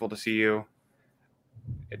very grateful to see you.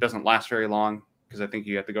 It doesn't last very long, because I think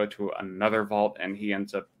you have to go to another vault, and he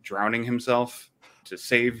ends up drowning himself to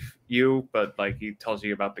save you. But like, he tells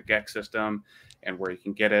you about the Gex system and where you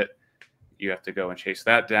can get it. You have to go and chase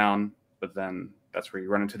that down. But then that's where you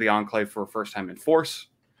run into the Enclave for the first time in force.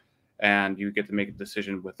 And you get to make a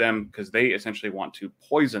decision with them, because they essentially want to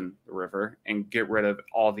poison the river and get rid of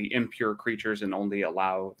all the impure creatures and only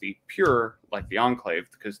allow the pure, like the Enclave,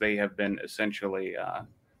 because they have been essentially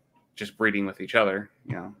just breeding with each other.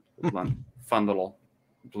 Fun little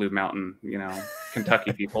Blue Mountain,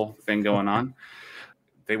 Kentucky people thing going on.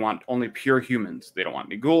 They want only pure humans. They don't want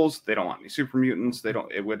any ghouls. They don't want any super mutants.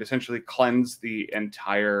 It would essentially cleanse the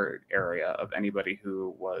entire area of anybody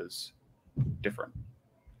who was different.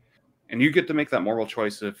 And you get to make that moral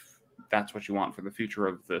choice if that's what you want for the future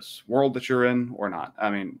of this world that you're in or not. I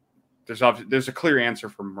mean, there's a clear answer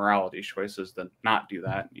for morality choices to not do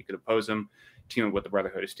that. You could oppose him, team up with the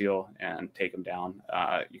Brotherhood of Steel, and take him down.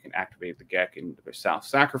 You can activate the Gek into their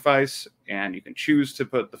self-sacrifice, and you can choose to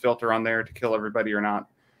put the filter on there to kill everybody or not.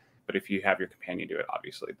 But if you have your companion do it,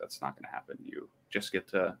 obviously that's not going to happen. You just get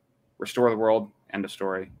to restore the world. End of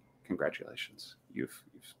story. Congratulations. You've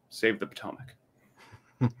saved the Potomac.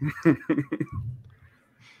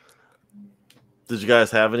 Did you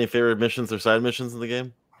guys have any favorite missions or side missions in the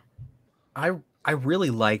game? I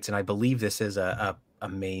really liked, and I believe this is a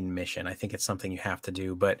main mission. I think it's something you have to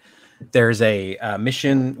do, but there's a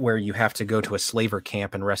mission where you have to go to a slaver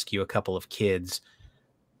camp and rescue a couple of kids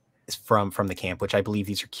from the camp, which I believe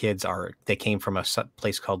these are kids they came from a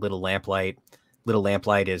place called Little Lamplight. Little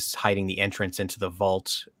Lamplight is hiding the entrance into the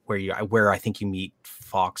vault where I think you meet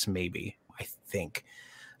Fox. Maybe I think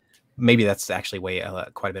maybe that's actually way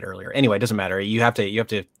quite a bit earlier. Anyway, it doesn't matter. You have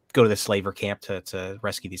to go to the slaver camp to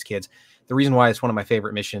rescue these kids. The reason why it's one of my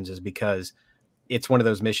favorite missions is because it's one of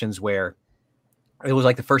those missions where it was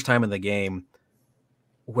like the first time in the game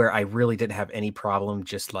where I really didn't have any problem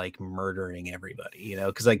just like murdering everybody, you know,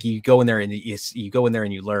 because like you go in there and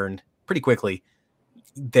you learn pretty quickly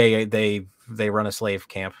they run a slave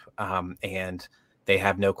camp, and they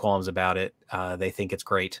have no qualms about it. They think it's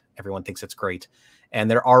great. Everyone thinks it's great. And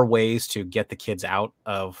there are ways to get the kids out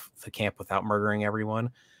of the camp without murdering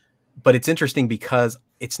everyone. But it's interesting because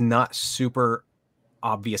it's not super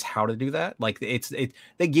obvious how to do that. Like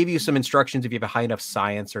they give you some instructions. If you have a high enough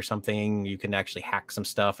science or something, you can actually hack some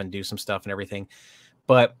stuff and do some stuff and everything.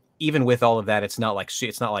 But even with all of that, it's not like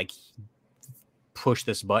push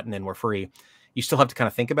this button and we're free. You still have to kind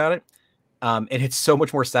of think about it. And it's so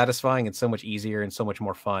much more satisfying and so much easier and so much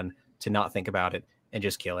more fun to not think about it and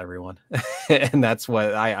just kill everyone. And that's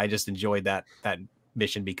what I just enjoyed that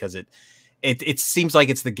mission, because it seems like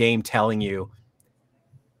it's the game telling you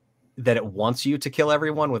that it wants you to kill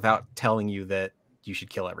everyone without telling you that you should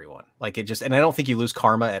kill everyone. Like it just, and I don't think you lose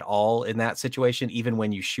karma at all in that situation, even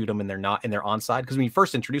when you shoot them and they're on side. Because when you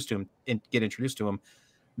first get introduced to them,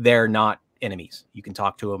 they're not enemies. You can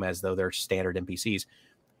talk to them as though they're standard NPCs.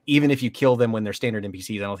 Even if you kill them when they're standard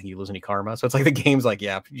NPCs, I don't think you lose any karma. So it's like the game's like,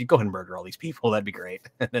 yeah, you go ahead and murder all these people. That'd be great.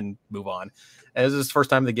 And then move on. And this is the first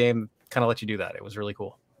time the game kind of let you do that. It was really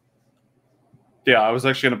cool. Yeah, I was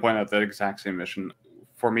actually going to point out that exact same mission.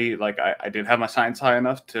 For me, like I did have my science high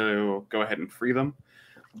enough to go ahead and free them.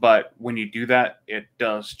 But when you do that, it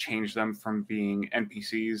does change them from being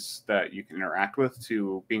NPCs that you can interact with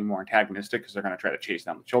to being more antagonistic, because they're going to try to chase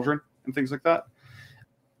down the children and things like that.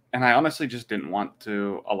 And I honestly just didn't want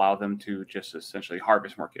to allow them to just essentially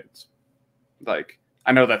harvest more kids. Like,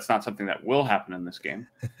 I know that's not something that will happen in this game,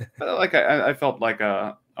 but like I felt like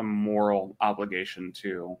a moral obligation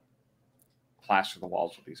to plaster the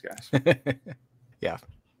walls with these guys. Yeah.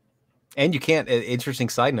 And you can't, interesting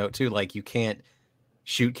side note too, like you can't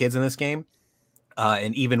shoot kids in this game.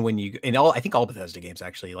 And even when I think all Bethesda games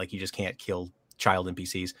actually, like you just can't kill child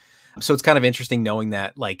NPCs. So it's kind of interesting knowing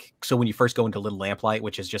that, like, so when you first go into Little Lamplight,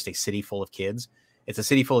 which is just a city full of kids, it's a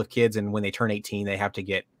city full of kids. And when they turn 18, they have to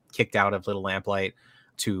get kicked out of Little Lamplight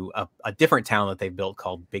to a different town that they've built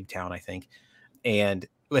called Big Town, I think. And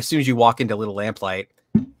as soon as you walk into Little Lamplight,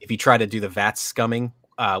 if you try to do the VAT scumming,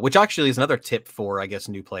 which actually is another tip for, I guess,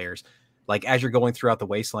 new players, like as you're going throughout the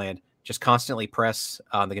wasteland, just constantly press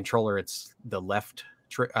on the controller. It's the left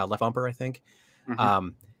bumper, I think. Mm-hmm.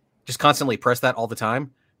 Just constantly press that all the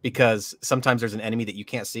time, because sometimes there's an enemy that you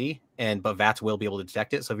can't see, but VATS will be able to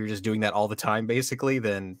detect it. So if you're just doing that all the time, basically,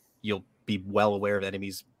 then you'll be well aware of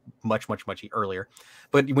enemies much, much, much earlier.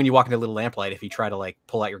 But when you walk into Little Lamplight, if you try to like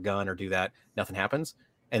pull out your gun or do that, nothing happens.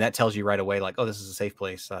 And that tells you right away, like, oh, this is a safe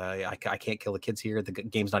place. I can't kill the kids here. The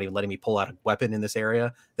game's not even letting me pull out a weapon in this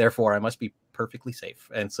area. Therefore, I must be perfectly safe.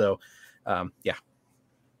 And so, yeah.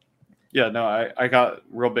 Yeah, no, I got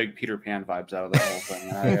real big Peter Pan vibes out of the whole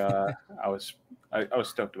thing. I was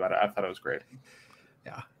stoked about it. I thought it was great.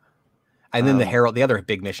 Yeah. And then the other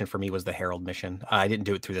big mission for me was the Herald mission. I didn't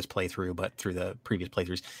do it through this playthrough, but through the previous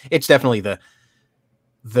playthroughs. It's definitely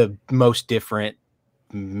the most different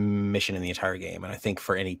mission in the entire game. And I think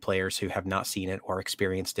for any players who have not seen it or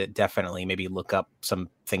experienced it, definitely maybe look up some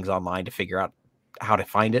things online to figure out how to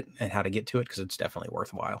find it and how to get to it, because it's definitely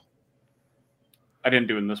worthwhile. I didn't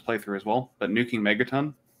do it in this playthrough as well, but nuking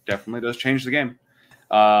Megaton definitely does change the game.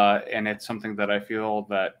 And it's something that I feel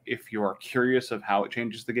that if you are curious of how it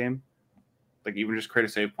changes the game, Like even just create a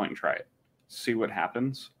save point and try it, see what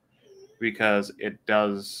happens, because it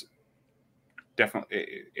does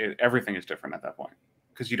definitely everything is different at that point,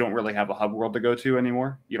 because you don't really have a hub world to go to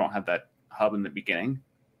anymore. You don't have that hub in the beginning,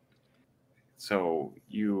 so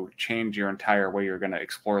you change your entire way you're going to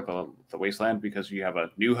explore the wasteland, because you have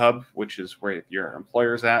a new hub, which is where your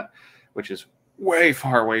employer's at, which is way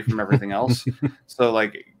far away from everything else. So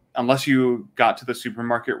like unless you got to the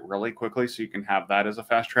supermarket really quickly so you can have that as a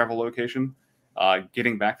fast travel location,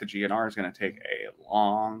 getting back to GNR is going to take a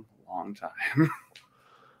long time.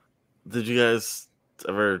 Did you guys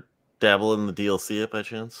ever dabble in the DLC by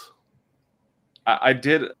chance? I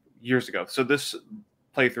did years ago. So this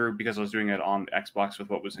playthrough, because I was doing it on Xbox with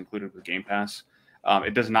what was included with Game Pass,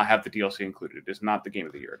 it does not have the DLC included. It is not the Game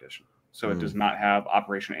of the Year edition. So it does not have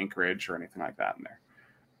Operation Anchorage or anything like that in there.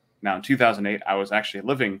 Now, in 2008, I was actually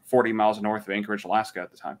living 40 miles north of Anchorage, Alaska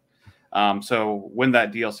at the time. So when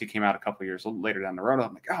that DLC came out a couple of years later down the road,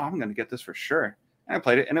 I'm like, oh, I'm going to get this for sure. And I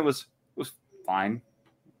played it, and it was fine.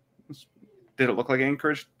 Did it look like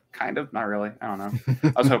Anchorage? Kind of. Not really. I don't know.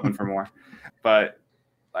 I was hoping for more. But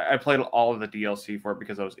I played all of the DLC for it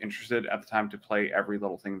because I was interested at the time to play every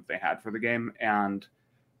little thing that they had for the game. And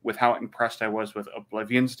with how impressed I was with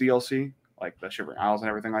Oblivion's DLC, like the Shivering Isles and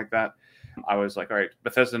everything like that, I was like, all right,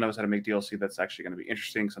 Bethesda knows how to make DLC that's actually going to be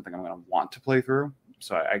interesting, something I'm going to want to play through.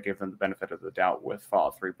 So I gave them the benefit of the doubt with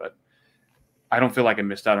Fallout 3, but I don't feel like I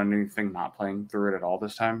missed out on anything not playing through it at all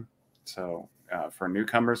this time. So for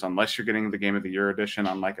newcomers, unless you're getting the Game of the Year edition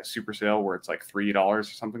on like a super sale where it's like $3 or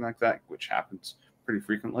something like that, which happens pretty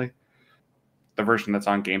frequently, the version that's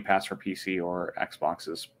on Game Pass for PC or Xbox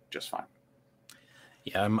is just fine.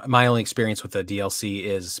 Yeah, my only experience with the DLC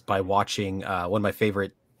is by watching one of my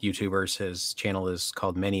favorite YouTubers. His channel is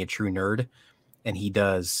called Many a True Nerd, and he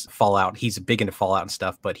does Fallout. He's big into Fallout and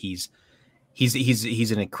stuff, but he's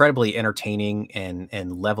an incredibly entertaining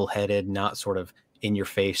and level-headed, not sort of in your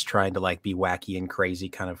face trying to like be wacky and crazy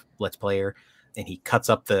kind of Let's Player. And he cuts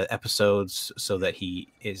up the episodes so that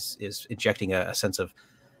he is injecting a sense of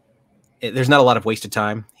there's not a lot of wasted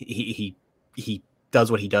time. He does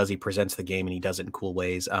what he does. He presents the game and he does it in cool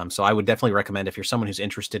ways. So I would definitely recommend, if you're someone who's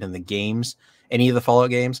interested in the games, any of the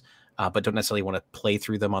Fallout games, but don't necessarily want to play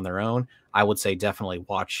through them on their own, I would say definitely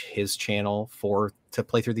watch his channel to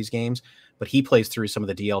play through these games. But he plays through some of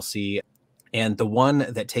the DLC, and the one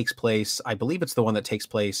that takes place, I believe it's the one that takes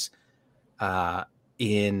place what's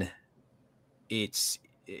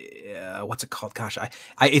it called? Gosh,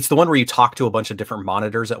 it's the one where you talk to a bunch of different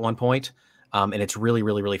monitors at one point. And it's really,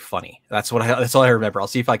 really, really funny. That's all I remember. I'll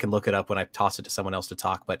see if I can look it up when I toss it to someone else to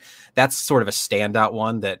talk. But that's sort of a standout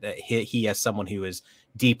one that he as someone who is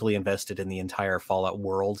deeply invested in the entire Fallout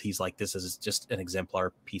world. He's like, this is just an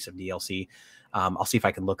exemplar piece of DLC. I'll see if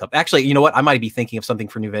I can look up. Actually, you know what? I might be thinking of something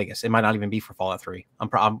for New Vegas. It might not even be for Fallout 3.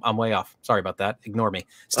 I'm way off. Sorry about that. Ignore me.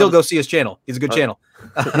 Still go see his channel. He's a good channel.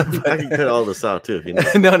 I can cut all this out too if you need.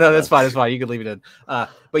 No, that's fine. It's fine. You can leave it in.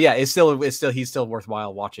 But yeah, he's still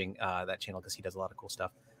worthwhile watching that channel because he does a lot of cool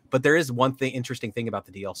stuff. But there is one interesting thing about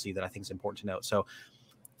the DLC that I think is important to note. So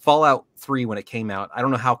Fallout 3, when it came out, I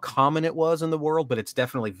don't know how common it was in the world, but it's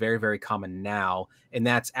definitely very, very common now. And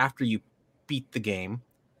that's after you beat the game,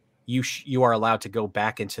 you are allowed to go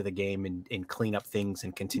back into the game and clean up things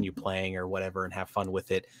and continue playing or whatever and have fun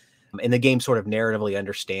with it. And the game sort of narratively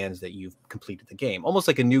understands that you've completed the game, almost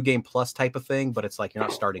like a new game plus type of thing, but it's like you're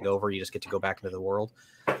not starting over. You just get to go back into the world.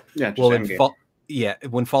 Yeah.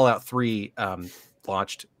 When Fallout 3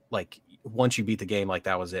 launched, like once you beat the game, like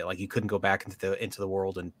that was it. Like you couldn't go back into the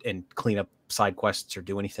world and clean up side quests or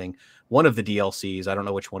do anything. One of the DLCs, I don't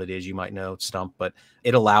know which one it is, you might know, Stump, but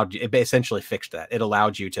it essentially fixed that. It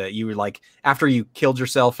allowed you were like, after you killed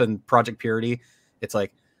yourself in Project Purity, it's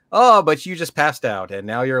like, oh, but you just passed out and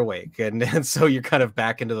now you're awake. And so you're kind of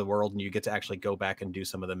back into the world and you get to actually go back and do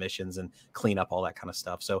some of the missions and clean up all that kind of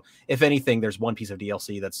stuff. So if anything, there's one piece of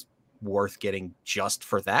DLC that's worth getting just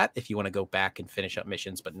for that. If you want to go back and finish up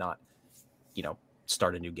missions, but not,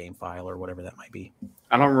 start a new game file or whatever that might be.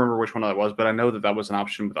 I don't remember which one that was, but I know that was an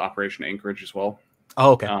option with Operation Anchorage as well.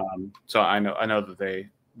 Oh, okay. So I know that they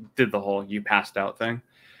did the whole you passed out thing,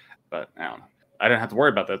 but I don't know. I didn't have to worry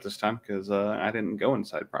about that this time because I didn't go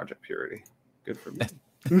inside Project Purity. Good for me.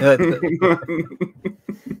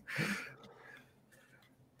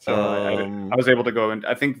 So I was able to go in.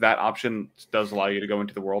 I think that option does allow you to go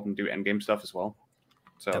into the world and do endgame stuff as well.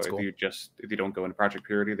 So if you don't go into Project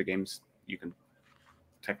Purity, the games, you can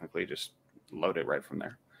technically just load it right from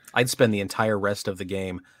there. I'd spend the entire rest of the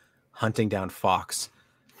game hunting down Fox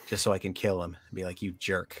just so I can kill him and be like, you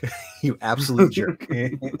jerk. You absolute jerk.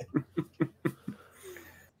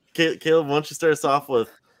 Caleb, why don't you start us off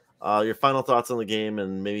with Your final thoughts on the game,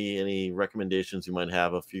 and maybe any recommendations you might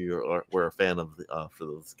have if you were a fan of for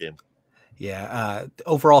this game. Yeah.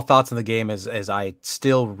 Overall thoughts on the game is I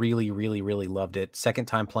still really, really, really loved it. Second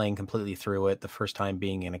time playing completely through it. The first time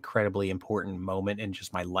being an incredibly important moment in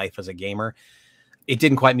just my life as a gamer. It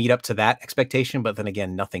didn't quite meet up to that expectation, but then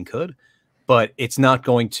again, nothing could. But it's not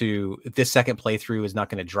going to, this second playthrough is not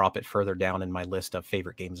going to drop it further down in my list of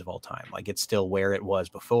favorite games of all time. Like, it's still where it was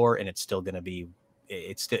before, and it's still going to be,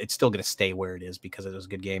 it's still going to stay where it is because it was a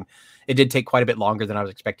good game. It did take quite a bit longer than I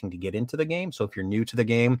was expecting to get into the game. So if you're new to the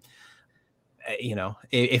game, you know,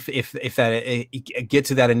 if that get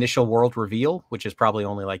to that initial world reveal, which is probably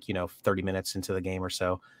only like, 30 minutes into the game or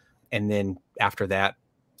so, and then after that,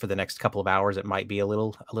 for the next couple of hours, it might be a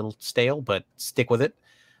little stale, but stick with it.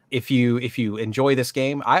 If you enjoy this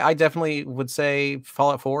game, I definitely would say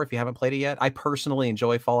Fallout 4 if you haven't played it yet. I personally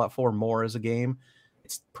enjoy Fallout 4 more as a game.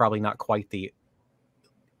 It's probably not quite the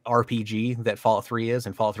RPG that Fallout 3 is,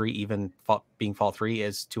 and Fallout 3, even being Fallout 3,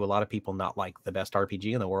 is to a lot of people not like the best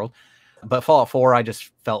RPG in the world. But Fallout 4, I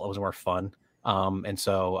just felt it was more fun. And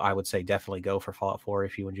so I would say definitely go for Fallout 4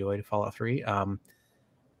 if you enjoyed Fallout 3.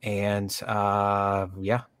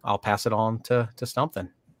 Yeah, I'll pass it on to Stumpton.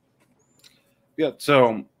 Yeah,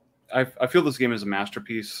 so I feel this game is a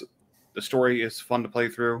masterpiece. The story is fun to play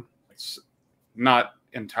through. It's not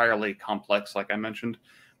entirely complex, like I mentioned,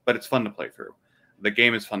 but it's fun to play through. The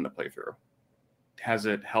game is fun to play through. Has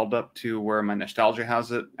it held up to where my nostalgia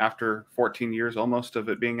has it after 14 years almost of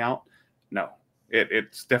it being out? No,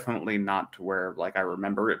 it's definitely not to where like I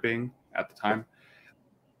remember it being at the time,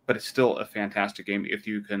 but it's still a fantastic game if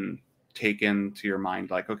you can take into your mind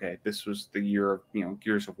like, okay, this was the year of,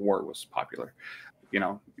 Gears of War was popular,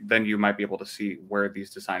 then you might be able to see where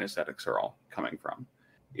these design aesthetics are all coming from.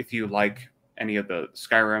 If you like any of the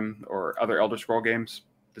Skyrim or other Elder Scroll games,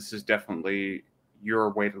 this is definitely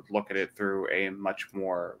your way to look at it through a much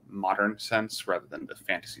more modern sense rather than the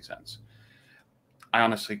fantasy sense. I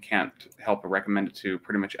honestly can't help but recommend it to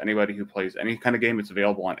pretty much anybody who plays any kind of game. It's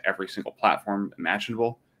available on every single platform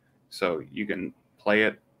imaginable, so you can play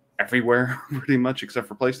it everywhere pretty much except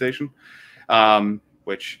for PlayStation,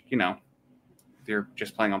 which, if you're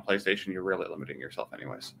just playing on PlayStation, you're really limiting yourself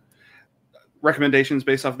anyways. Recommendations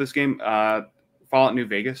based off of this game, Fallout New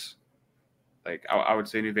Vegas. Like, I would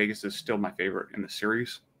say New Vegas is still my favorite in the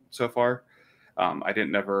series so far. I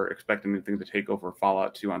didn't ever expect anything to take over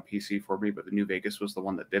Fallout 2 on PC for me, but the New Vegas was the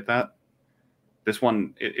one that did that. This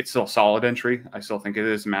one, it's still a solid entry. I still think it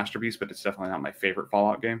is a masterpiece, but it's definitely not my favorite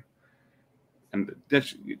Fallout game. And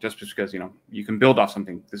that's just because, you can build off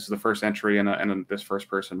something. This is the first entry and this first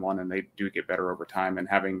person one, and they do get better over time. And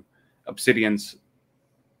having Obsidian's,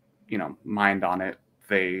 mind on it,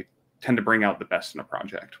 they tend to bring out the best in a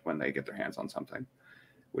project when they get their hands on something,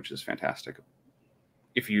 which is fantastic.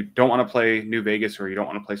 If you don't want to play New Vegas or you don't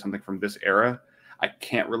want to play something from this era, I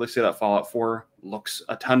can't really say that Fallout 4 looks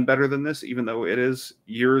a ton better than this, even though it is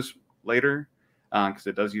years later, because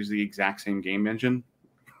it does use the exact same game engine,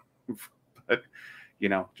 but,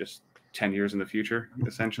 just 10 years in the future,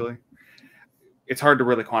 essentially. It's hard to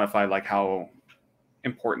really quantify, like, how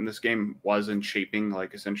important this game was in shaping,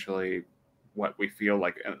 like, essentially what we feel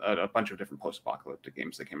like a bunch of different post-apocalyptic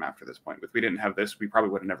games that came after this point. If we didn't have this, we probably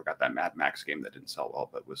would have never got that Mad Max game that didn't sell well,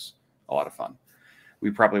 but was a lot of fun.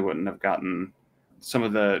 We probably wouldn't have gotten some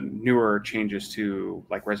of the newer changes to,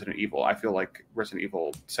 like, Resident Evil. I feel like Resident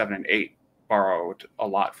Evil 7 and 8 borrowed a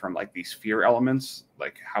lot from, like, these fear elements,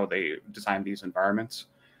 like how they designed these environments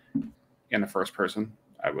in the first person.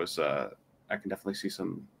 I can definitely see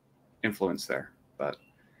some influence there, but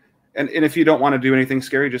And if you don't want to do anything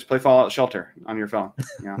scary, just play Fallout Shelter on your phone.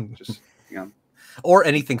 Or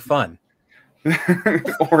anything fun.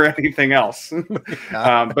 Or anything else.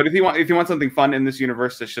 But if you want something fun in this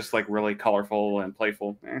universe that's just like really colorful and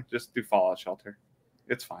playful, just do Fallout Shelter.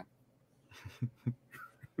 It's fine.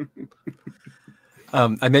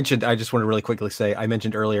 I just want to really quickly say, I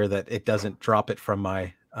mentioned earlier that it doesn't drop it from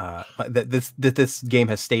my that this game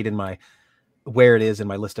has stayed in my where it is in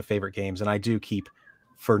my list of favorite games, and I do keep,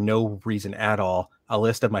 for no reason at all, a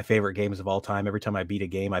list of my favorite games of all time. Every time I beat a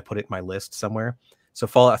game, I put it in my list somewhere. So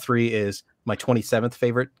Fallout 3 is my 27th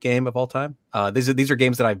favorite game of all time. These are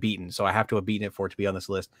games that I've beaten, so I have to have beaten it for it to be on this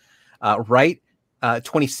list.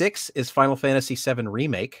 26 is Final Fantasy VII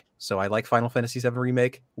Remake. So I like Final Fantasy VII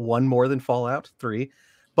Remake one more than Fallout 3.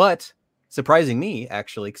 But surprising me,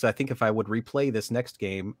 actually, because I think if I would replay this next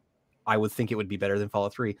game, I would think it would be better than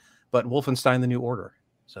Fallout 3. But Wolfenstein: The New Order.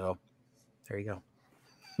 So there you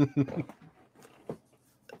go.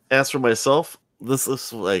 As for myself, this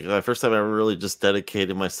is like my first time I ever really just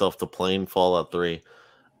dedicated myself to playing Fallout 3,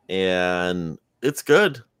 and it's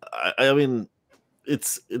good. I mean,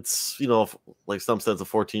 it's like some says, a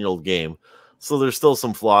 14-year-old game, so there's still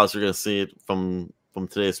some flaws. You're gonna see it from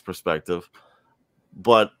today's perspective,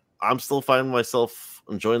 but I'm still finding myself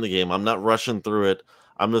enjoying the game. I'm not rushing through it.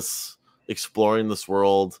 I'm just exploring this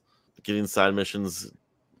world, getting side missions,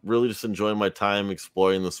 really just enjoying my time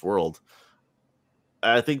exploring this world.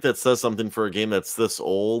 I think that says something for a game that's this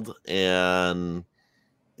old, and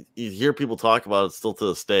you hear people talk about it still to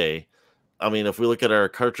this day. I mean, if we look at our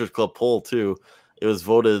Cartridge Club poll too, it was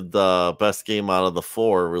voted the best game out of the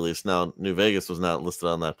 4 released. Now, New Vegas was not listed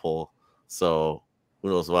on that poll, so who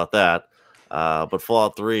knows about that. But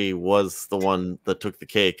Fallout 3 was the one that took the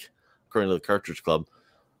cake, according to the Cartridge Club.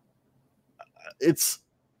 It's,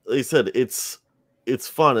 like I said, it's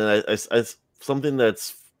fun, and I something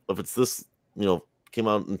that's, if it's this, came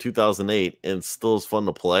out in 2008 and still is fun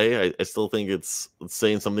to play. I still think it's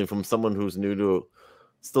saying something from someone who's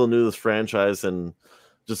still new to this franchise and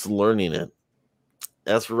just learning it.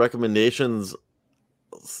 As for recommendations,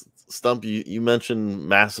 Stump, you mentioned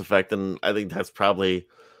Mass Effect, and I think that's probably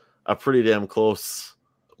a pretty damn close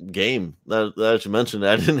game. That you mentioned,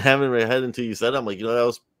 I didn't have it in my head until you said it. I'm like,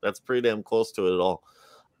 that's pretty damn close to it all.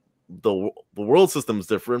 The world system is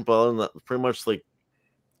different, but pretty much like,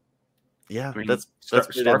 yeah, I mean, that's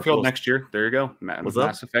Starfield next year. There you go.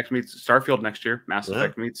 Mass Effect meets Starfield next year. Mass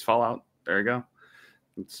Effect meets Fallout. There you go.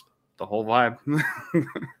 It's the whole vibe.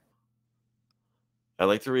 I'd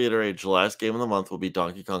like to reiterate, July's game of the month will be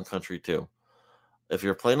Donkey Kong Country 2. If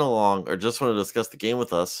you're playing along or just want to discuss the game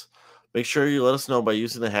with us, make sure you let us know by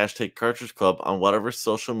using the hashtag Cartridge Club on whatever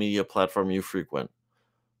social media platform you frequent.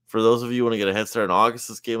 For those of you who want to get a head start on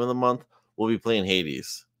August's game of the month, we'll be playing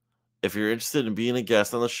Hades. If you're interested in being a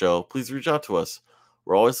guest on the show, please reach out to us.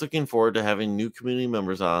 We're always looking forward to having new community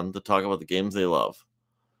members on to talk about the games they love.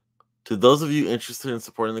 To those of you interested in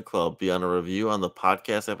supporting the club beyond a review on the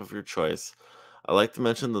podcast app of your choice, I'd like to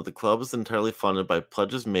mention that the club is entirely funded by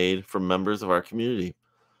pledges made from members of our community.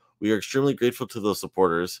 We are extremely grateful to those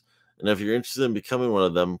supporters, and if you're interested in becoming one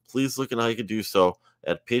of them, please look at how you can do so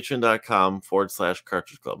at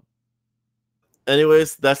patreon.com/Cartridge Club.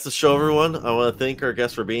 Anyways, that's the show, everyone. I want to thank our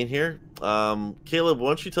guests for being here. Caleb, why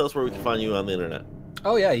don't you tell us where we can find you on the internet?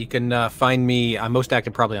 Oh, yeah, you can find me. I'm most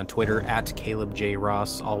active probably on Twitter at Caleb J.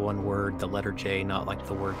 Ross, all one word, the letter J, not like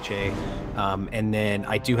the word J. And then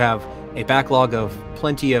I do have a backlog of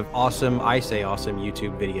plenty of awesome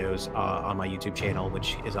YouTube videos on my YouTube channel,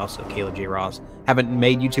 which is also Caleb J. Ross. Haven't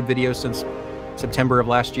made YouTube videos since September of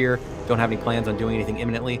last year. Don't have any plans on doing anything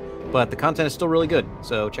imminently, but the content is still really good,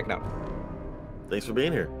 so check it out. Thanks for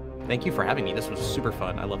being here. Thank you for having me. This was super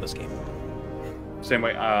fun. I love this game. Same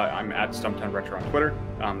way, I'm at Stumptown Retro on Twitter.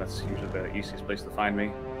 That's usually the easiest place to find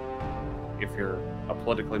me. If you're a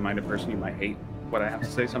politically minded person, you might hate what I have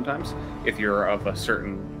to say sometimes, if you're of a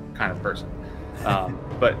certain kind of person.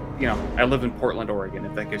 But, I live in Portland, Oregon,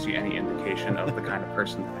 if that gives you any indication of the kind of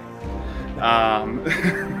person that I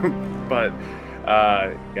am. But,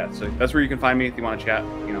 yeah, so that's where you can find me if you want to chat,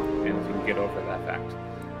 and if you can get over that fact.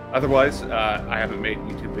 Otherwise, I haven't made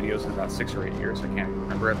YouTube videos in about 6 or 8 years. I can't even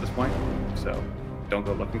remember at this point. So don't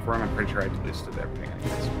go looking for them. I'm pretty sure I deleted everything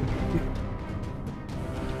anyways.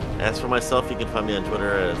 As for myself, you can find me on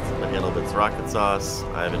Twitter at the handle It's Rocket Sauce.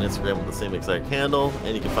 I have an Instagram with the same exact handle,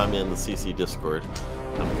 and you can find me in the CC Discord.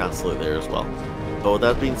 I'm constantly there as well. But with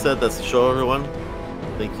that being said, that's the show, everyone.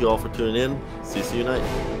 Thank you all for tuning in. CC Unite.